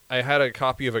I had a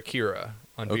copy of Akira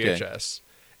on Okay. VHS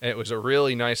and it was a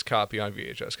really nice copy on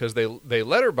VHS because they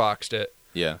letterboxed it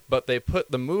Yeah. but they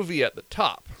put the movie at the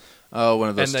top. Oh, one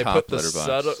of those and they top put the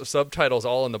letterbox. subtitles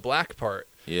all in the black part.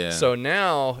 Yeah. So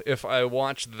now, if I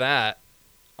watch that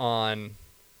on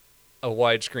a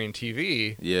widescreen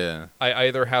TV, yeah. I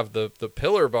either have the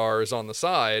pillar bars on the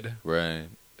side, Right.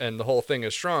 and the whole thing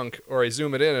is shrunk, or I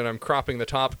zoom it in and I'm cropping the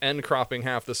top and cropping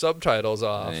half the subtitles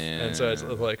off. And so it's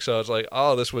like,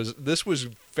 oh, this was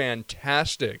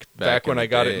fantastic back when I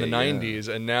got it in the 90s,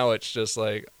 and now it's just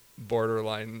like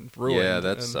borderline ruined. Yeah,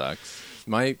 that sucks.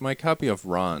 My copy of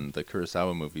Ron, the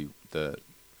Kurosawa movie, that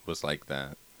was like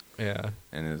that. Yeah.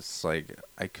 And it's like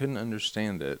I couldn't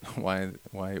understand it, why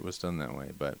it was done that way,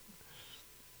 but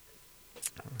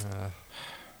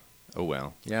oh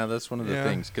well. Yeah, that's one of the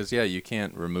things, because you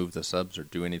can't remove the subs or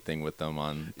do anything with them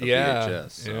on the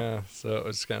VHS. So. Yeah, so it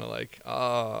was kind of like,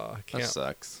 I can't. That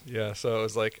sucks. Yeah, so it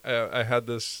was like I had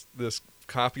this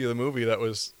copy of the movie that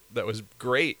was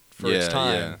great for its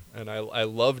time, and I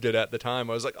loved it at the time.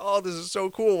 I was like, oh, this is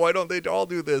so cool. Why don't they all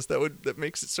do this? That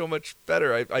makes it so much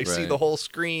better. I see the whole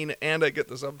screen and I get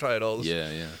the subtitles.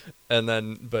 Yeah, yeah. And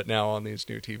then, but now on these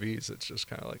new TVs, it's just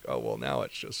kind of like, oh well, now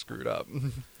it's just screwed up.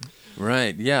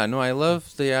 Right. Yeah. No, I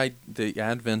love the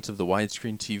advent of the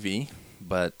widescreen TV,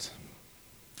 but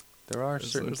there are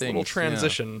certain there's things, little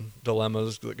transition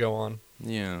dilemmas that go on.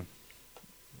 Yeah.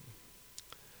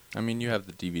 I mean, you have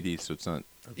the DVD, so it's not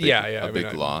a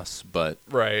big loss, but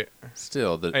right.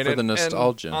 Still, for the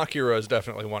nostalgia. And Akira is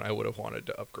definitely one I would have wanted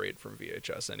to upgrade from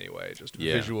VHS anyway. Just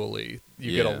visually,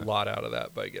 you get a lot out of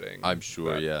that by getting. I'm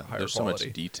sure. Yeah, there's so much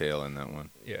detail in that one.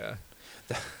 Yeah.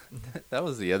 That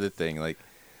was the other thing. Like,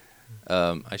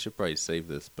 I should probably save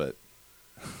this, but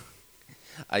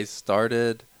I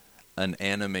started an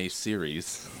anime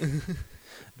series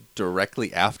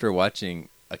directly after watching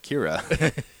Akira.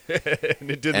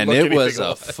 and it was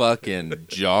a fucking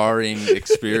jarring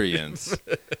experience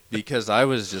because I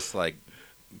was just like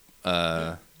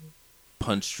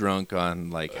punch drunk on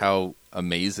like how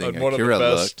amazing one Akira of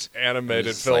the best looked.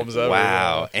 Animated films ever.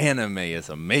 Wow, anime is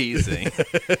amazing.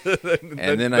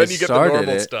 and then I started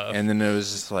it, stuff. And then it was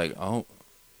just like, oh,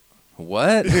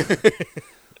 what?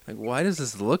 Like, why does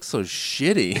this look so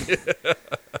shitty?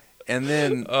 And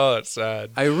then it's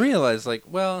sad. I realized, like,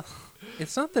 well,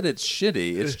 it's not that it's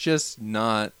shitty. It's just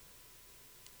not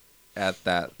at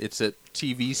that. It's at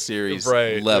TV series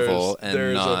level,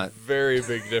 there's not. A very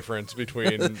big difference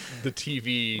between the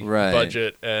TV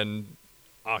budget and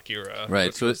Akira,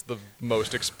 which was the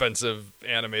most expensive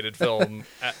animated film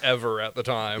ever at the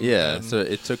time. Yeah, so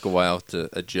it took a while to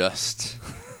adjust.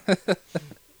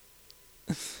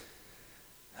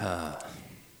 Yeah,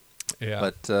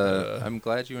 but I'm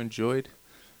glad you enjoyed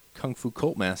Kung Fu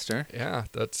Cult Master. Yeah,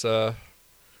 that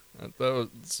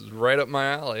was right up my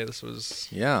alley. This was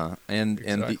and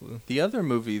the other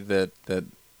movie that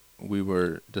we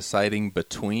were deciding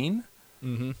between,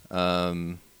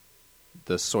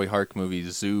 the Soy Hark movie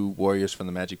Zoo Warriors from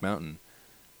the Magic Mountain,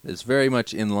 is very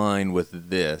much in line with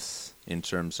this in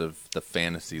terms of the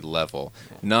fantasy level.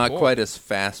 Not quite as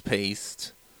fast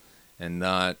paced, and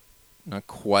not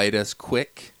quite as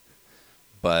quick,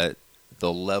 but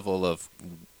the level of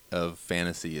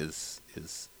fantasy is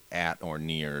at or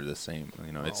near the same.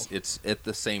 You know, it's at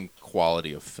the same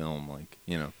quality of film, like,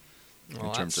 you know,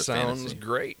 in terms of fantasy. Sounds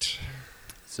great.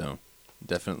 So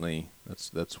definitely,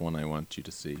 that's one I want you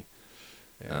to see.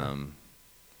 Yeah.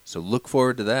 So look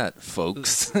forward to that,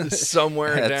 folks.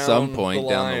 Somewhere at down some point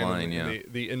down the line, yeah.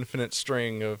 The infinite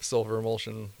string of Silver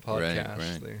Emulsion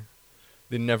podcasts. Right.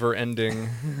 The never-ending.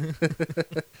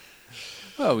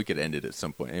 Well, we could end it at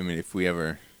some point. I mean, if we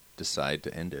ever decide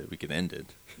to end it, we could end it.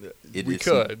 We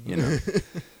could. You know,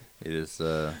 it is.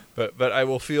 But I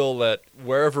will feel that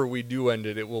wherever we do end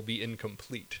it, it will be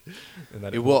incomplete. And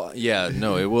that it will. Yeah.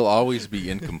 No, it will always be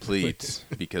incomplete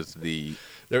because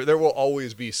there will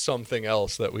always be something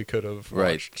else that we could have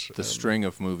watched. Right. The string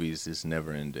of movies is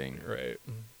never ending. Right.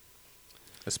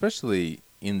 Especially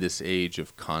in this age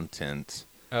of content.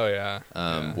 Oh yeah.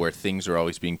 Where things are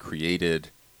always being created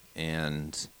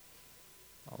and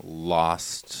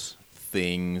lost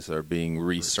things are being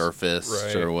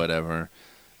resurfaced or whatever.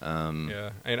 Yeah,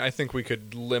 and I think we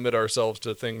could limit ourselves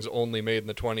to things only made in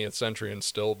the 20th century and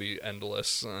still be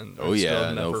endless. And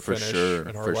still never for finish sure,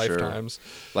 in our for lifetimes.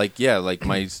 Sure. Like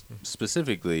my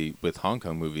specifically with Hong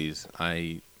Kong movies,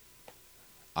 I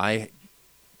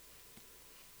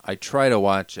try to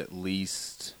watch at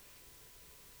least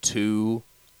 2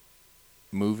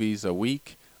 movies a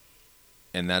week,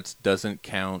 and that doesn't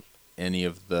count any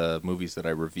of the movies that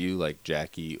I review, like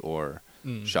Jackie or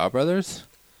Shaw Brothers.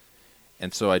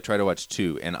 And so I try to watch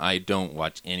 2, and I don't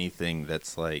watch anything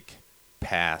that's like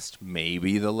past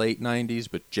maybe the late 90s,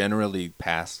 but generally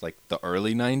past like the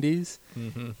early 90s.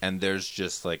 Mm-hmm. And there's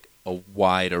just like a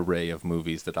wide array of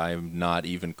movies that I am not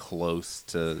even close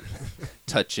to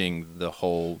touching the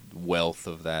whole wealth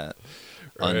of that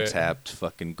untapped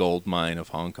fucking gold mine of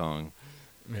Hong Kong.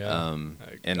 Yeah.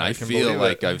 And I can feel believe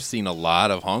like it. I've seen a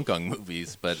lot of Hong Kong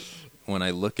movies, but when I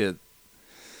look at,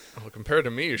 Well, compared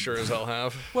to me, you sure as hell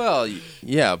have. well,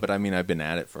 yeah, but I mean, I've been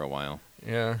at it for a while.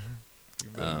 Yeah.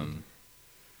 You've been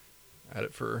at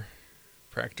it for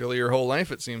practically your whole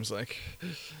life, it seems like.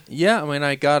 Yeah, I mean,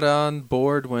 I got on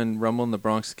board when Rumble in the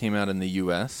Bronx came out in the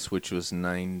U.S., which was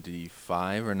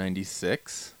 95 or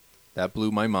 96. That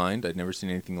blew my mind. I'd never seen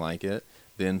anything like it.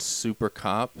 Then Super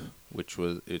Cop, which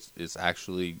was it's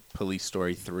actually Police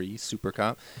Story 3, Super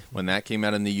Cop. When that came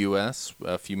out in the U.S.,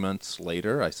 a few months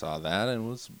later, I saw that and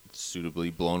was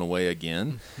suitably blown away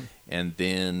again. And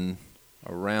then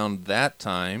around that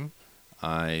time,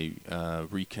 I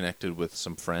reconnected with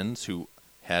some friends who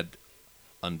had,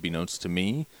 unbeknownst to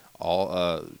me,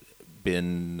 all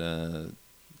been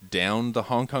down the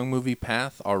Hong Kong movie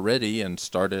path already and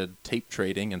started tape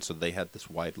trading, and so they had this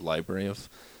wide library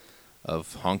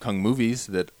of Hong Kong movies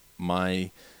that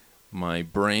my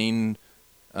brain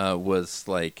was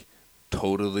like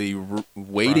totally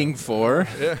waiting for.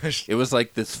 Yeah. It was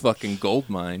like this fucking gold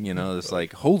mine, you know. It's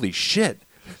like, holy shit.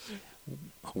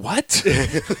 What?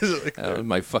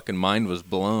 My fucking mind was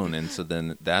blown, and so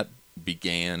then that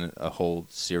began a whole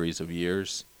series of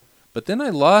years. But then I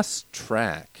lost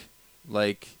track.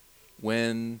 Like,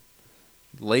 when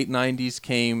late 90s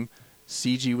came,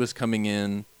 CG was coming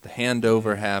in, the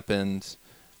handover happened,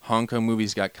 Hong Kong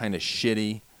movies got kind of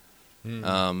shitty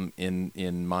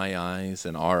in my eyes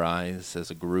and our eyes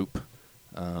as a group.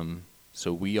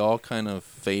 So we all kind of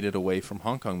faded away from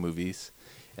Hong Kong movies.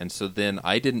 And so then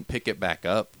I didn't pick it back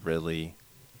up, really,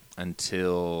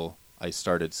 until I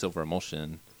started Silver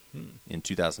Emulsion in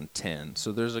 2010.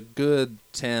 So there's a good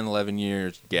 10, 11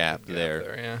 years gap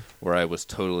there yeah. where I was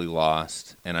totally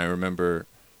lost. And I remember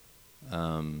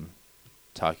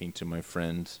talking to my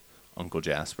friend, Uncle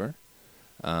Jasper.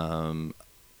 When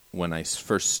I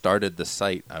first started the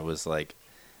site, I was like,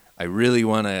 I really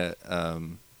want to,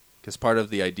 because part of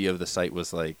the idea of the site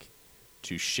was like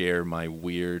to share my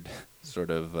weird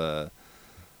sort of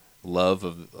love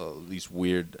of these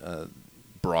weird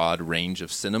broad range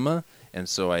of cinema. And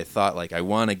so I thought, like, I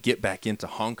want to get back into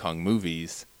Hong Kong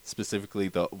movies, specifically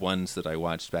the ones that I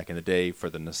watched back in the day for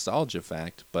the nostalgia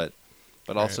fact, but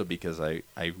also because I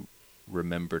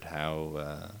remembered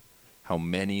how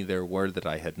many there were that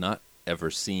I had not ever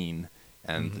seen,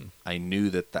 and I knew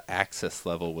that the access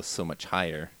level was so much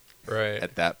higher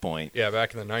at that point. Yeah,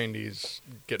 back in the 90s,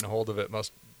 getting a hold of it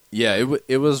must... Yeah,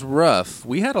 it was rough.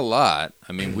 We had a lot.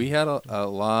 I mean, we had a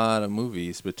lot of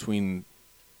movies between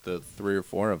the 3 or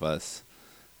 4 of us,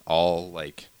 all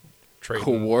like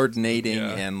coordinating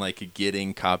and like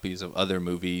getting copies of other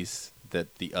movies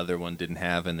that the other one didn't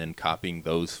have, and then copying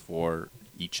those for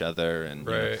each other. And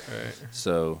right.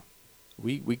 So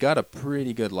we got a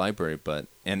pretty good library, but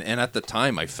and at the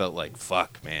time I felt like,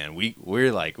 fuck, man, we've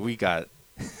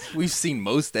seen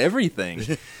most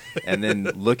everything. And then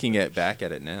looking back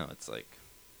at it now, it's like,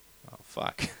 oh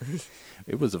fuck.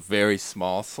 It was a very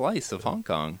small slice of Hong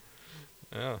Kong.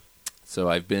 Yeah. So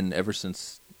I've been, ever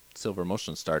since Silver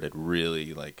Emulsion started,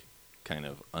 really like kind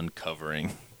of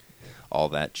uncovering all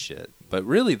that shit. But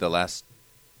really the last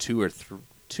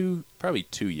probably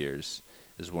 2 years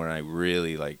is when I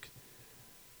really like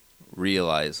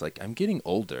realized like I'm getting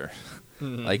older.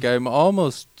 Like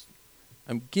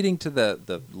I'm getting to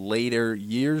the later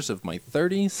years of my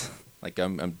 30s. Like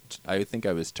I think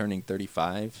I was turning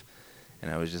 35,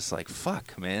 and I was just like,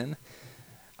 fuck, man.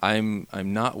 I'm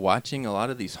not watching a lot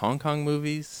of these Hong Kong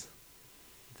movies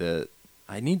that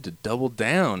I need to double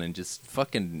down and just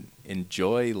fucking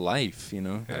enjoy life, you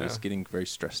know? Yeah. I was getting very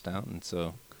stressed out, and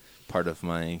so part of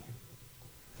my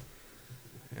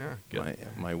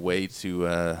my way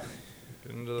to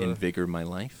invigorate my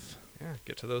life. Yeah,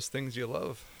 get to those things you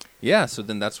love. Yeah, so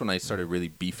then that's when I started really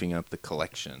beefing up the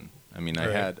collection. I mean,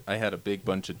 Right. I had a big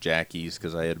bunch of Jackies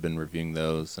because I had been reviewing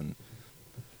those, and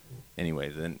anyway,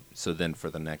 then for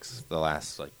the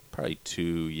last like probably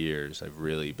 2 years, I've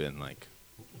really been like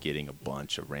getting a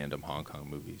bunch of random Hong Kong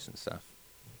movies and stuff.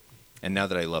 And now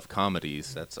that I love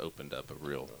comedies, that's opened up a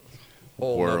real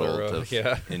Whole world nother,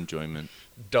 of enjoyment.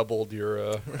 Doubled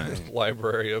your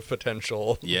library of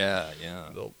potential. Yeah.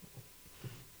 They'll-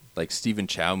 Like Stephen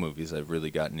Chow movies I've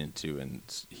really gotten into, and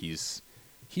he's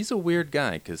a weird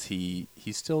guy because he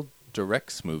still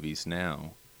directs movies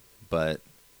now, but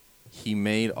he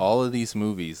made all of these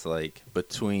movies like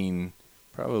between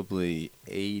probably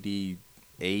 80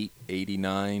 88,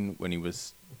 89, when he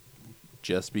was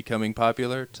just becoming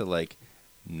popular, to like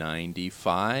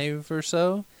 95 or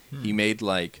so, he made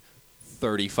like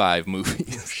 35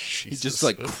 movies. He just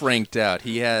like cranked out.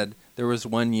 There was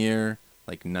one year,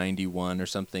 like 91 or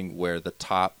something, where the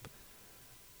top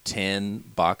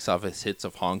 10 box office hits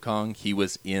of Hong Kong, he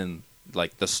was in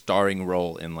like the starring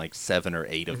role in like 7 or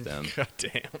 8 of them. God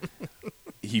damn.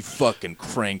 He fucking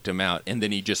cranked him out, and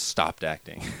then he just stopped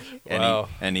acting. And Wow.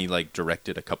 he like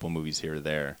directed a couple movies here or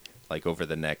there, like over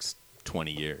the next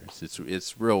 20 years.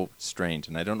 It's real strange,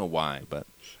 and I don't know why, but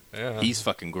Yeah. he's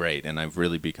fucking great, and I've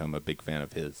really become a big fan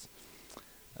of his.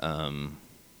 But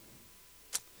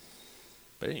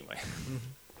anyway,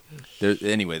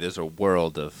 there's a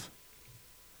world of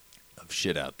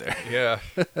shit out there. Yeah.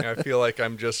 I feel like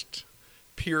I'm just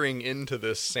peering into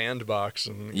this sandbox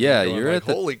and Yeah, going you're like, at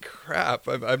the- holy crap.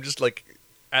 I'm just like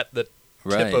at the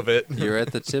Right. tip of it. You're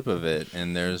at the tip of it,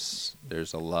 and there's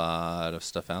a lot of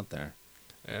stuff out there.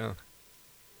 Yeah.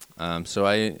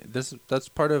 So that's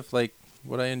part of like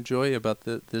what I enjoy about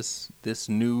this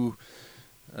new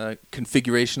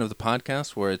configuration of the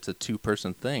podcast, where it's a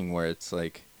 2-person thing, where it's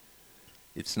like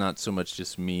it's not so much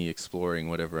just me exploring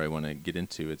whatever I want to get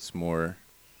into. It's more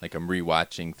like I'm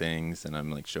rewatching things, and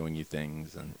I'm like showing you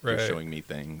things, and you're Right. showing me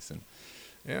things, and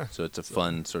Yeah. so it's a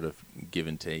fun sort of give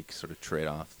and take, sort of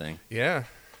trade-off thing. Yeah.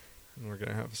 And we're going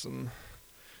to have some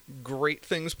great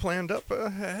things planned up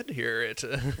ahead here.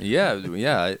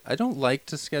 Yeah. I don't like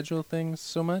to schedule things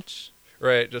so much.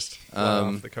 Right, just fly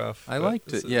off the cuff. I but like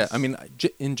this to. Yeah, is- I mean,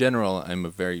 in general, I'm a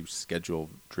very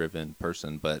schedule-driven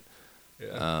person, but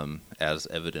yeah. as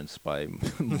evidenced by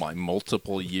my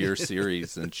multiple-year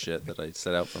series and shit that I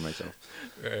set out for myself.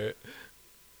 Right.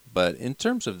 But in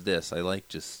terms of this, I like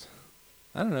just,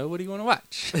 I don't know, what do you want to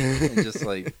watch? And just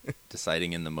like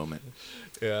deciding in the moment.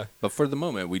 Yeah. But for the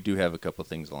moment, we do have a couple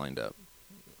things lined up.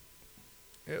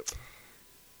 Yep.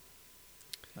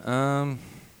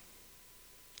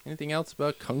 Anything else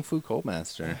about Kung Fu Cold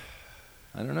Master?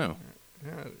 I don't know.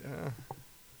 Yeah.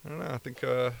 I don't know. I think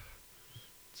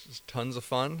it's just tons of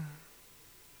fun.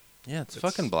 Yeah, it's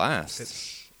fucking blast.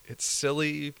 It's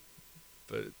silly,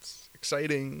 but it's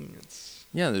exciting.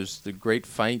 Yeah, there's the great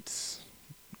fights,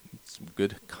 it's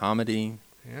good comedy,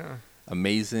 Yeah.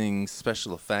 amazing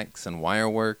special effects and wire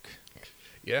work.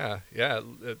 Yeah.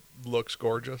 It looks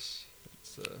gorgeous.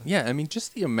 It's Yeah, I mean,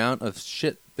 just the amount of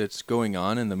shit that's going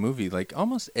on in the movie. Like,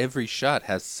 almost every shot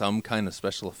has some kind of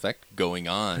special effect going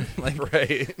on. Like,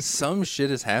 right. some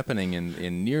shit is happening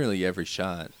in nearly every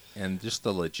shot. And just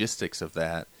the logistics of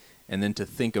that. And then to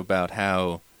think about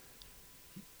how,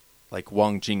 like,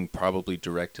 Wong Jing probably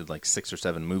directed, like, 6 or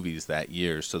 7 movies that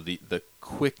year. So the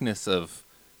quickness of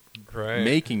Right.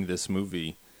 making this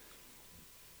movie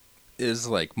is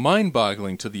like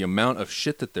mind-boggling to the amount of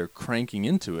shit that they're cranking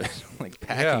into it, like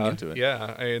packing into it.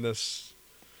 Yeah, I mean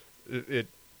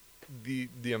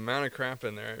the amount of crap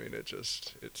in there. I mean,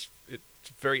 it's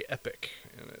very epic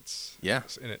in its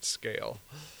scale,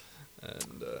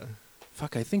 and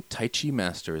Fuck, I think Tai Chi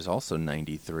Master is also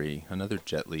 93, another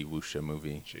Jet Li wuxia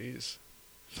movie. jeez,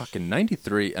 Fucking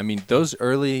 93. I mean, those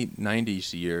early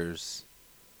 90s years.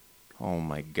 Oh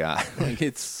my god, like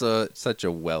it's such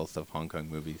a wealth of Hong Kong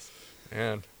movies.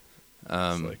 man,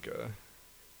 it's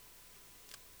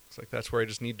like that's where I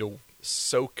just need to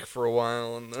soak for a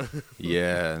while in the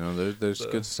Yeah, no, there's The-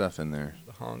 good stuff in there.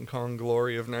 the Hong Kong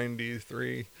glory of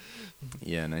 '93.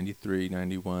 Yeah, 93,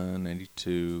 91,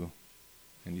 92,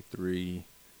 93,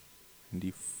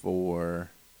 94.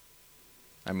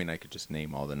 I mean, I could just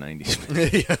name all the 90s.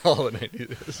 Yeah, all the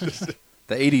 '90s. It's just,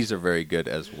 The 80s are very good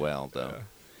as well, though.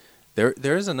 yeah.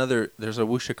 There's a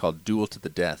wuxia called Duel to the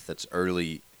Death that's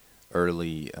early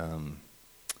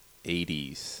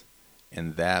 80s,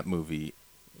 and that movie,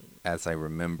 as I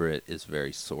remember it, is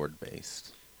very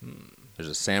sword-based. There's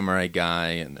a samurai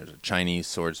guy, and there's a Chinese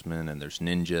swordsman, and there's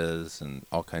ninjas, and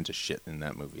all kinds of shit in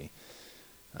that movie.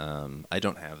 I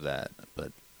don't have that,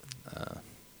 but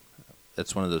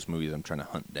that's one of those movies I'm trying to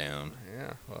hunt down.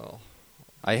 Yeah, well,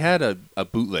 I had a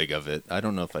bootleg of it. I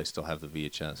don't know if I still have the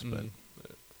VHS, but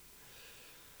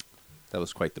that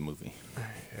was quite the movie.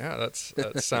 yeah, that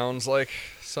sounds like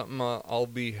something I'll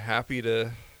be happy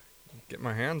to get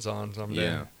my hands on someday.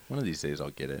 Yeah, one of these days I'll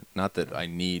get it. Not that I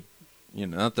need,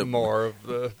 not that More of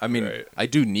the. I mean, right. I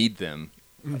do need them.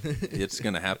 It's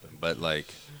gonna happen, but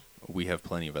like, we have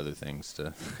plenty of other things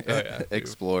to yeah,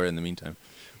 explore in the meantime.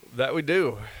 That we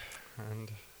do,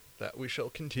 and that we shall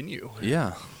continue.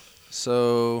 Yeah.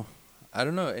 So, I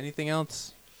don't know. Anything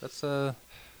else? That's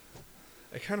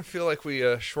I kind of feel like we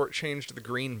shortchanged the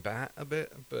Green Bat a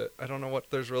bit, but I don't know what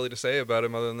there's really to say about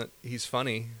him other than that he's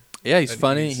funny. Yeah, he's And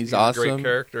funny. He's a awesome. great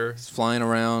character. He's flying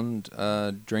around,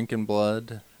 drinking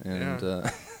blood,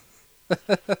 and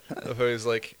He's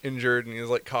like injured and he's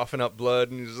like coughing up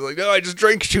blood, and he's like, "No, I just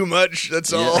drank too much.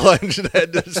 That's all. I just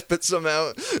had to spit some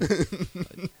out.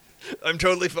 I'm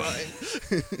totally fine."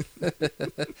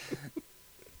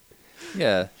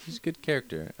 yeah, he's a good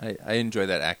character. I enjoy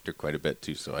that actor quite a bit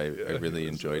too, so I really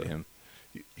enjoyed him.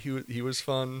 He was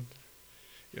fun.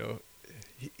 You know,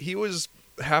 he was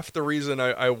half the reason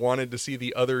I wanted to see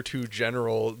the other two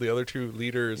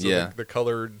leaders of the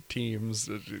colored teams,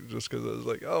 just because I was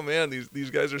like, oh man,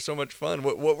 these guys are so much fun.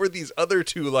 What were these other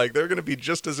two like? They're going to be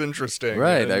just as interesting.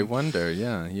 Right, I wonder.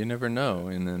 Yeah, you never know.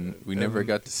 And then we never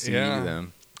got to see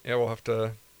them. Yeah, we'll have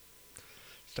to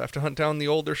hunt down the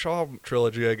older Shaw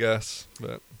trilogy, I guess.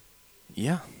 But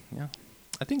yeah.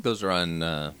 I think those are on.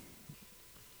 I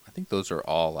think those are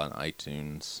all on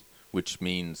iTunes, which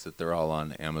means that they're all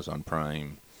on Amazon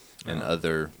Prime and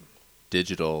other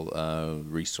digital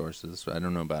resources. I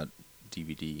don't know about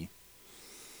DVD.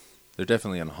 They're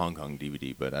definitely on Hong Kong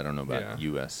DVD, but I don't know about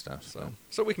U.S. stuff.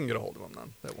 So we can get a hold of them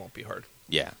then. That won't be hard.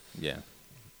 Yeah.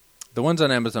 The ones on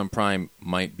Amazon Prime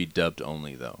might be dubbed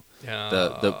only, though.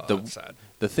 Yeah, that's sad.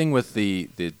 The thing with the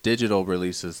digital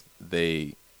releases,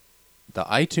 the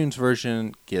iTunes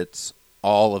version gets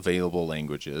all available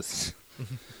languages.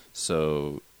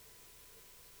 So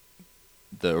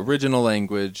the original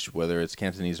language, whether it's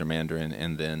Cantonese or Mandarin,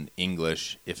 and then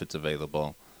English if it's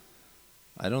available.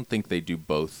 I don't think they do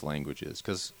both languages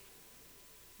because,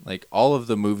 like, all of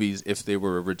the movies, if they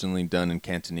were originally done in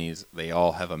Cantonese, they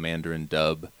all have a Mandarin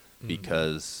dub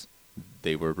because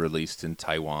they were released in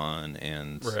Taiwan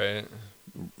and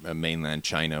mainland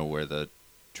China, where the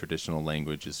traditional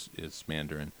language is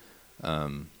Mandarin.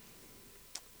 And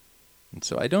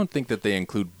so I don't think that they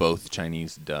include both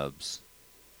Chinese dubs.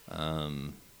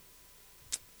 But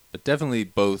definitely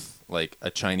both, like a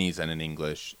Chinese and an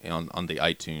English on the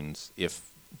iTunes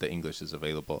if the English is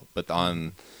available. But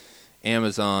on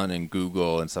Amazon and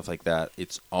Google and stuff like that,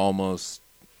 it's almost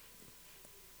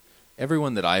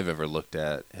everyone that I've ever looked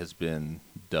at has been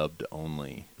dubbed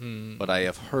only. But I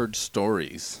have heard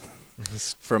stories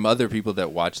from other people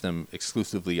that watch them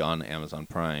exclusively on Amazon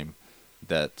Prime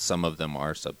that some of them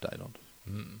are subtitled.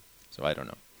 So I don't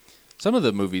know. Some of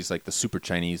the movies, like the super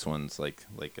Chinese ones, like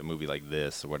a movie like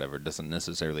this or whatever, doesn't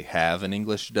necessarily have an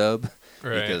English dub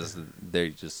because they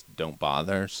just don't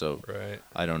bother. So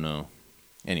I don't know.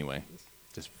 Anyway,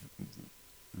 just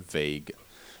vague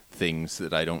things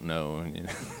that I don't know and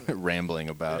rambling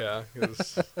about. Yeah,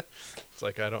 it's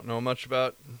like I don't know much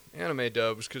about anime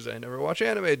dubs because I never watch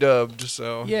anime dubbed.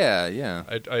 So yeah.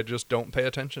 I just don't pay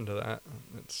attention to that.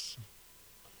 It's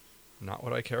not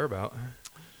what I care about.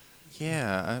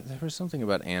 Yeah, there was something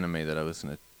about anime that I was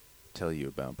going to tell you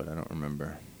about, but I don't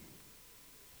remember.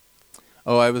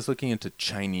 Oh, I was looking into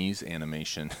Chinese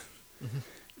animation,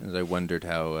 and I wondered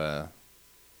how...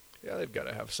 yeah, they've got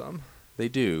to have some. They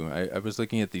do. I was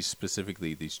looking at these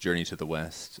Journey to the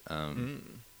West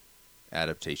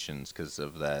adaptations, because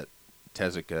of that.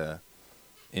 Tezuka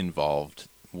involved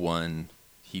one.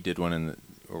 He did one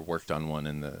worked on one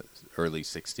in the early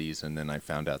 60s, and then I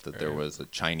found out that there was a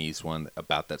Chinese one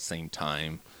about that same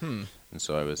time. And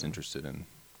so I was interested in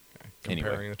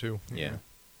comparing the two. Yeah.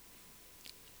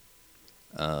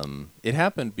 It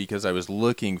happened because I was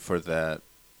looking for that.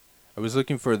 I was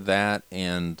looking for that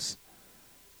and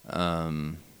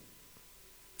the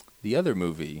other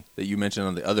movie that you mentioned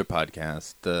on the other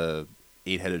podcast, the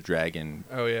 8-Headed Dragon.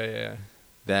 Oh, yeah.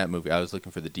 That movie. I was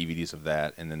looking for the DVDs of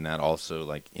that, and then that also,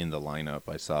 like, in the lineup,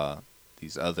 I saw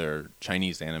these other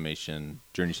Chinese animation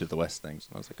Journey to the West things.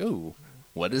 And I was like, oh,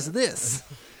 what is this?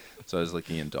 So I was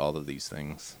looking into all of these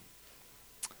things.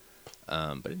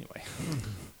 But anyway.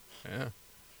 Yeah.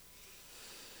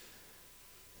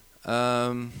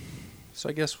 So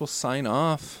I guess we'll sign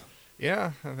off.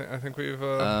 Yeah, I think we've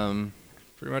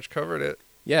pretty much covered it.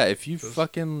 Yeah, if you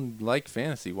fucking like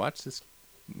fantasy, watch this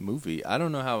movie. I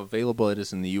don't know how available it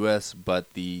is in the U.S.,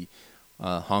 but the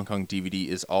Hong Kong DVD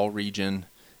is all region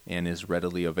and is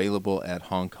readily available at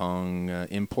Hong Kong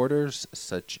importers,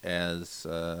 such as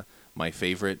my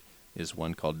favorite is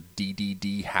one called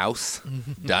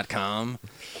DDDhouse.com.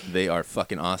 They are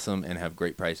fucking awesome and have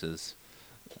great prices.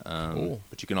 Cool.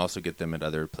 But you can also get them at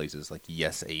other places like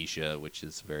Yes Asia, which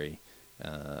is very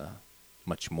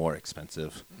much more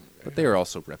expensive, but they are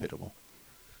also reputable,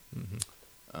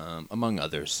 among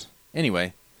others.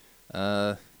 Anyway,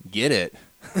 get it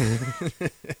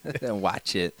and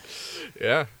watch it.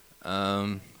 Yeah.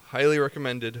 Highly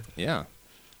recommended. Yeah.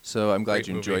 So I'm glad Great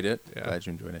you movie. enjoyed it. Yeah. Glad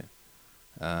you enjoyed it.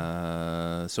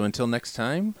 So until next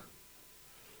time,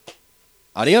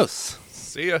 adios.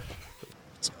 See ya.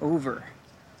 It's over.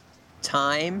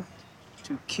 Time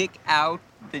to kick out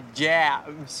the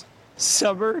jabs.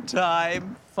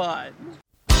 Summertime fun.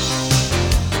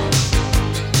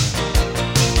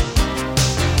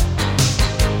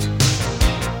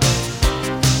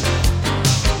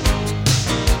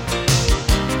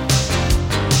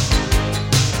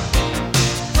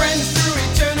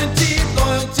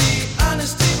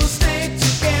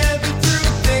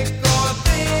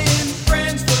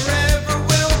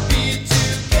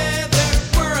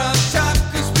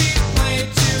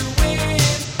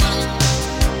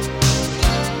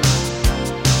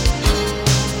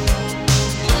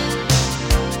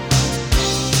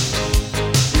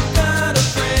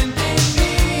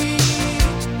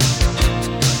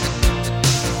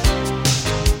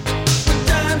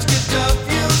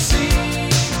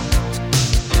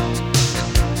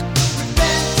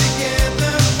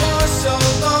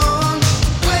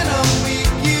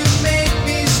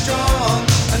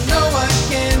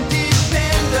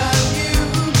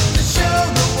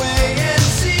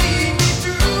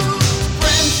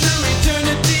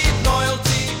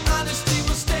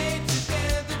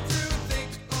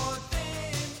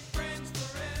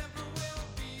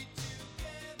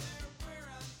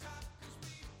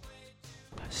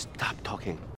 Stop talking.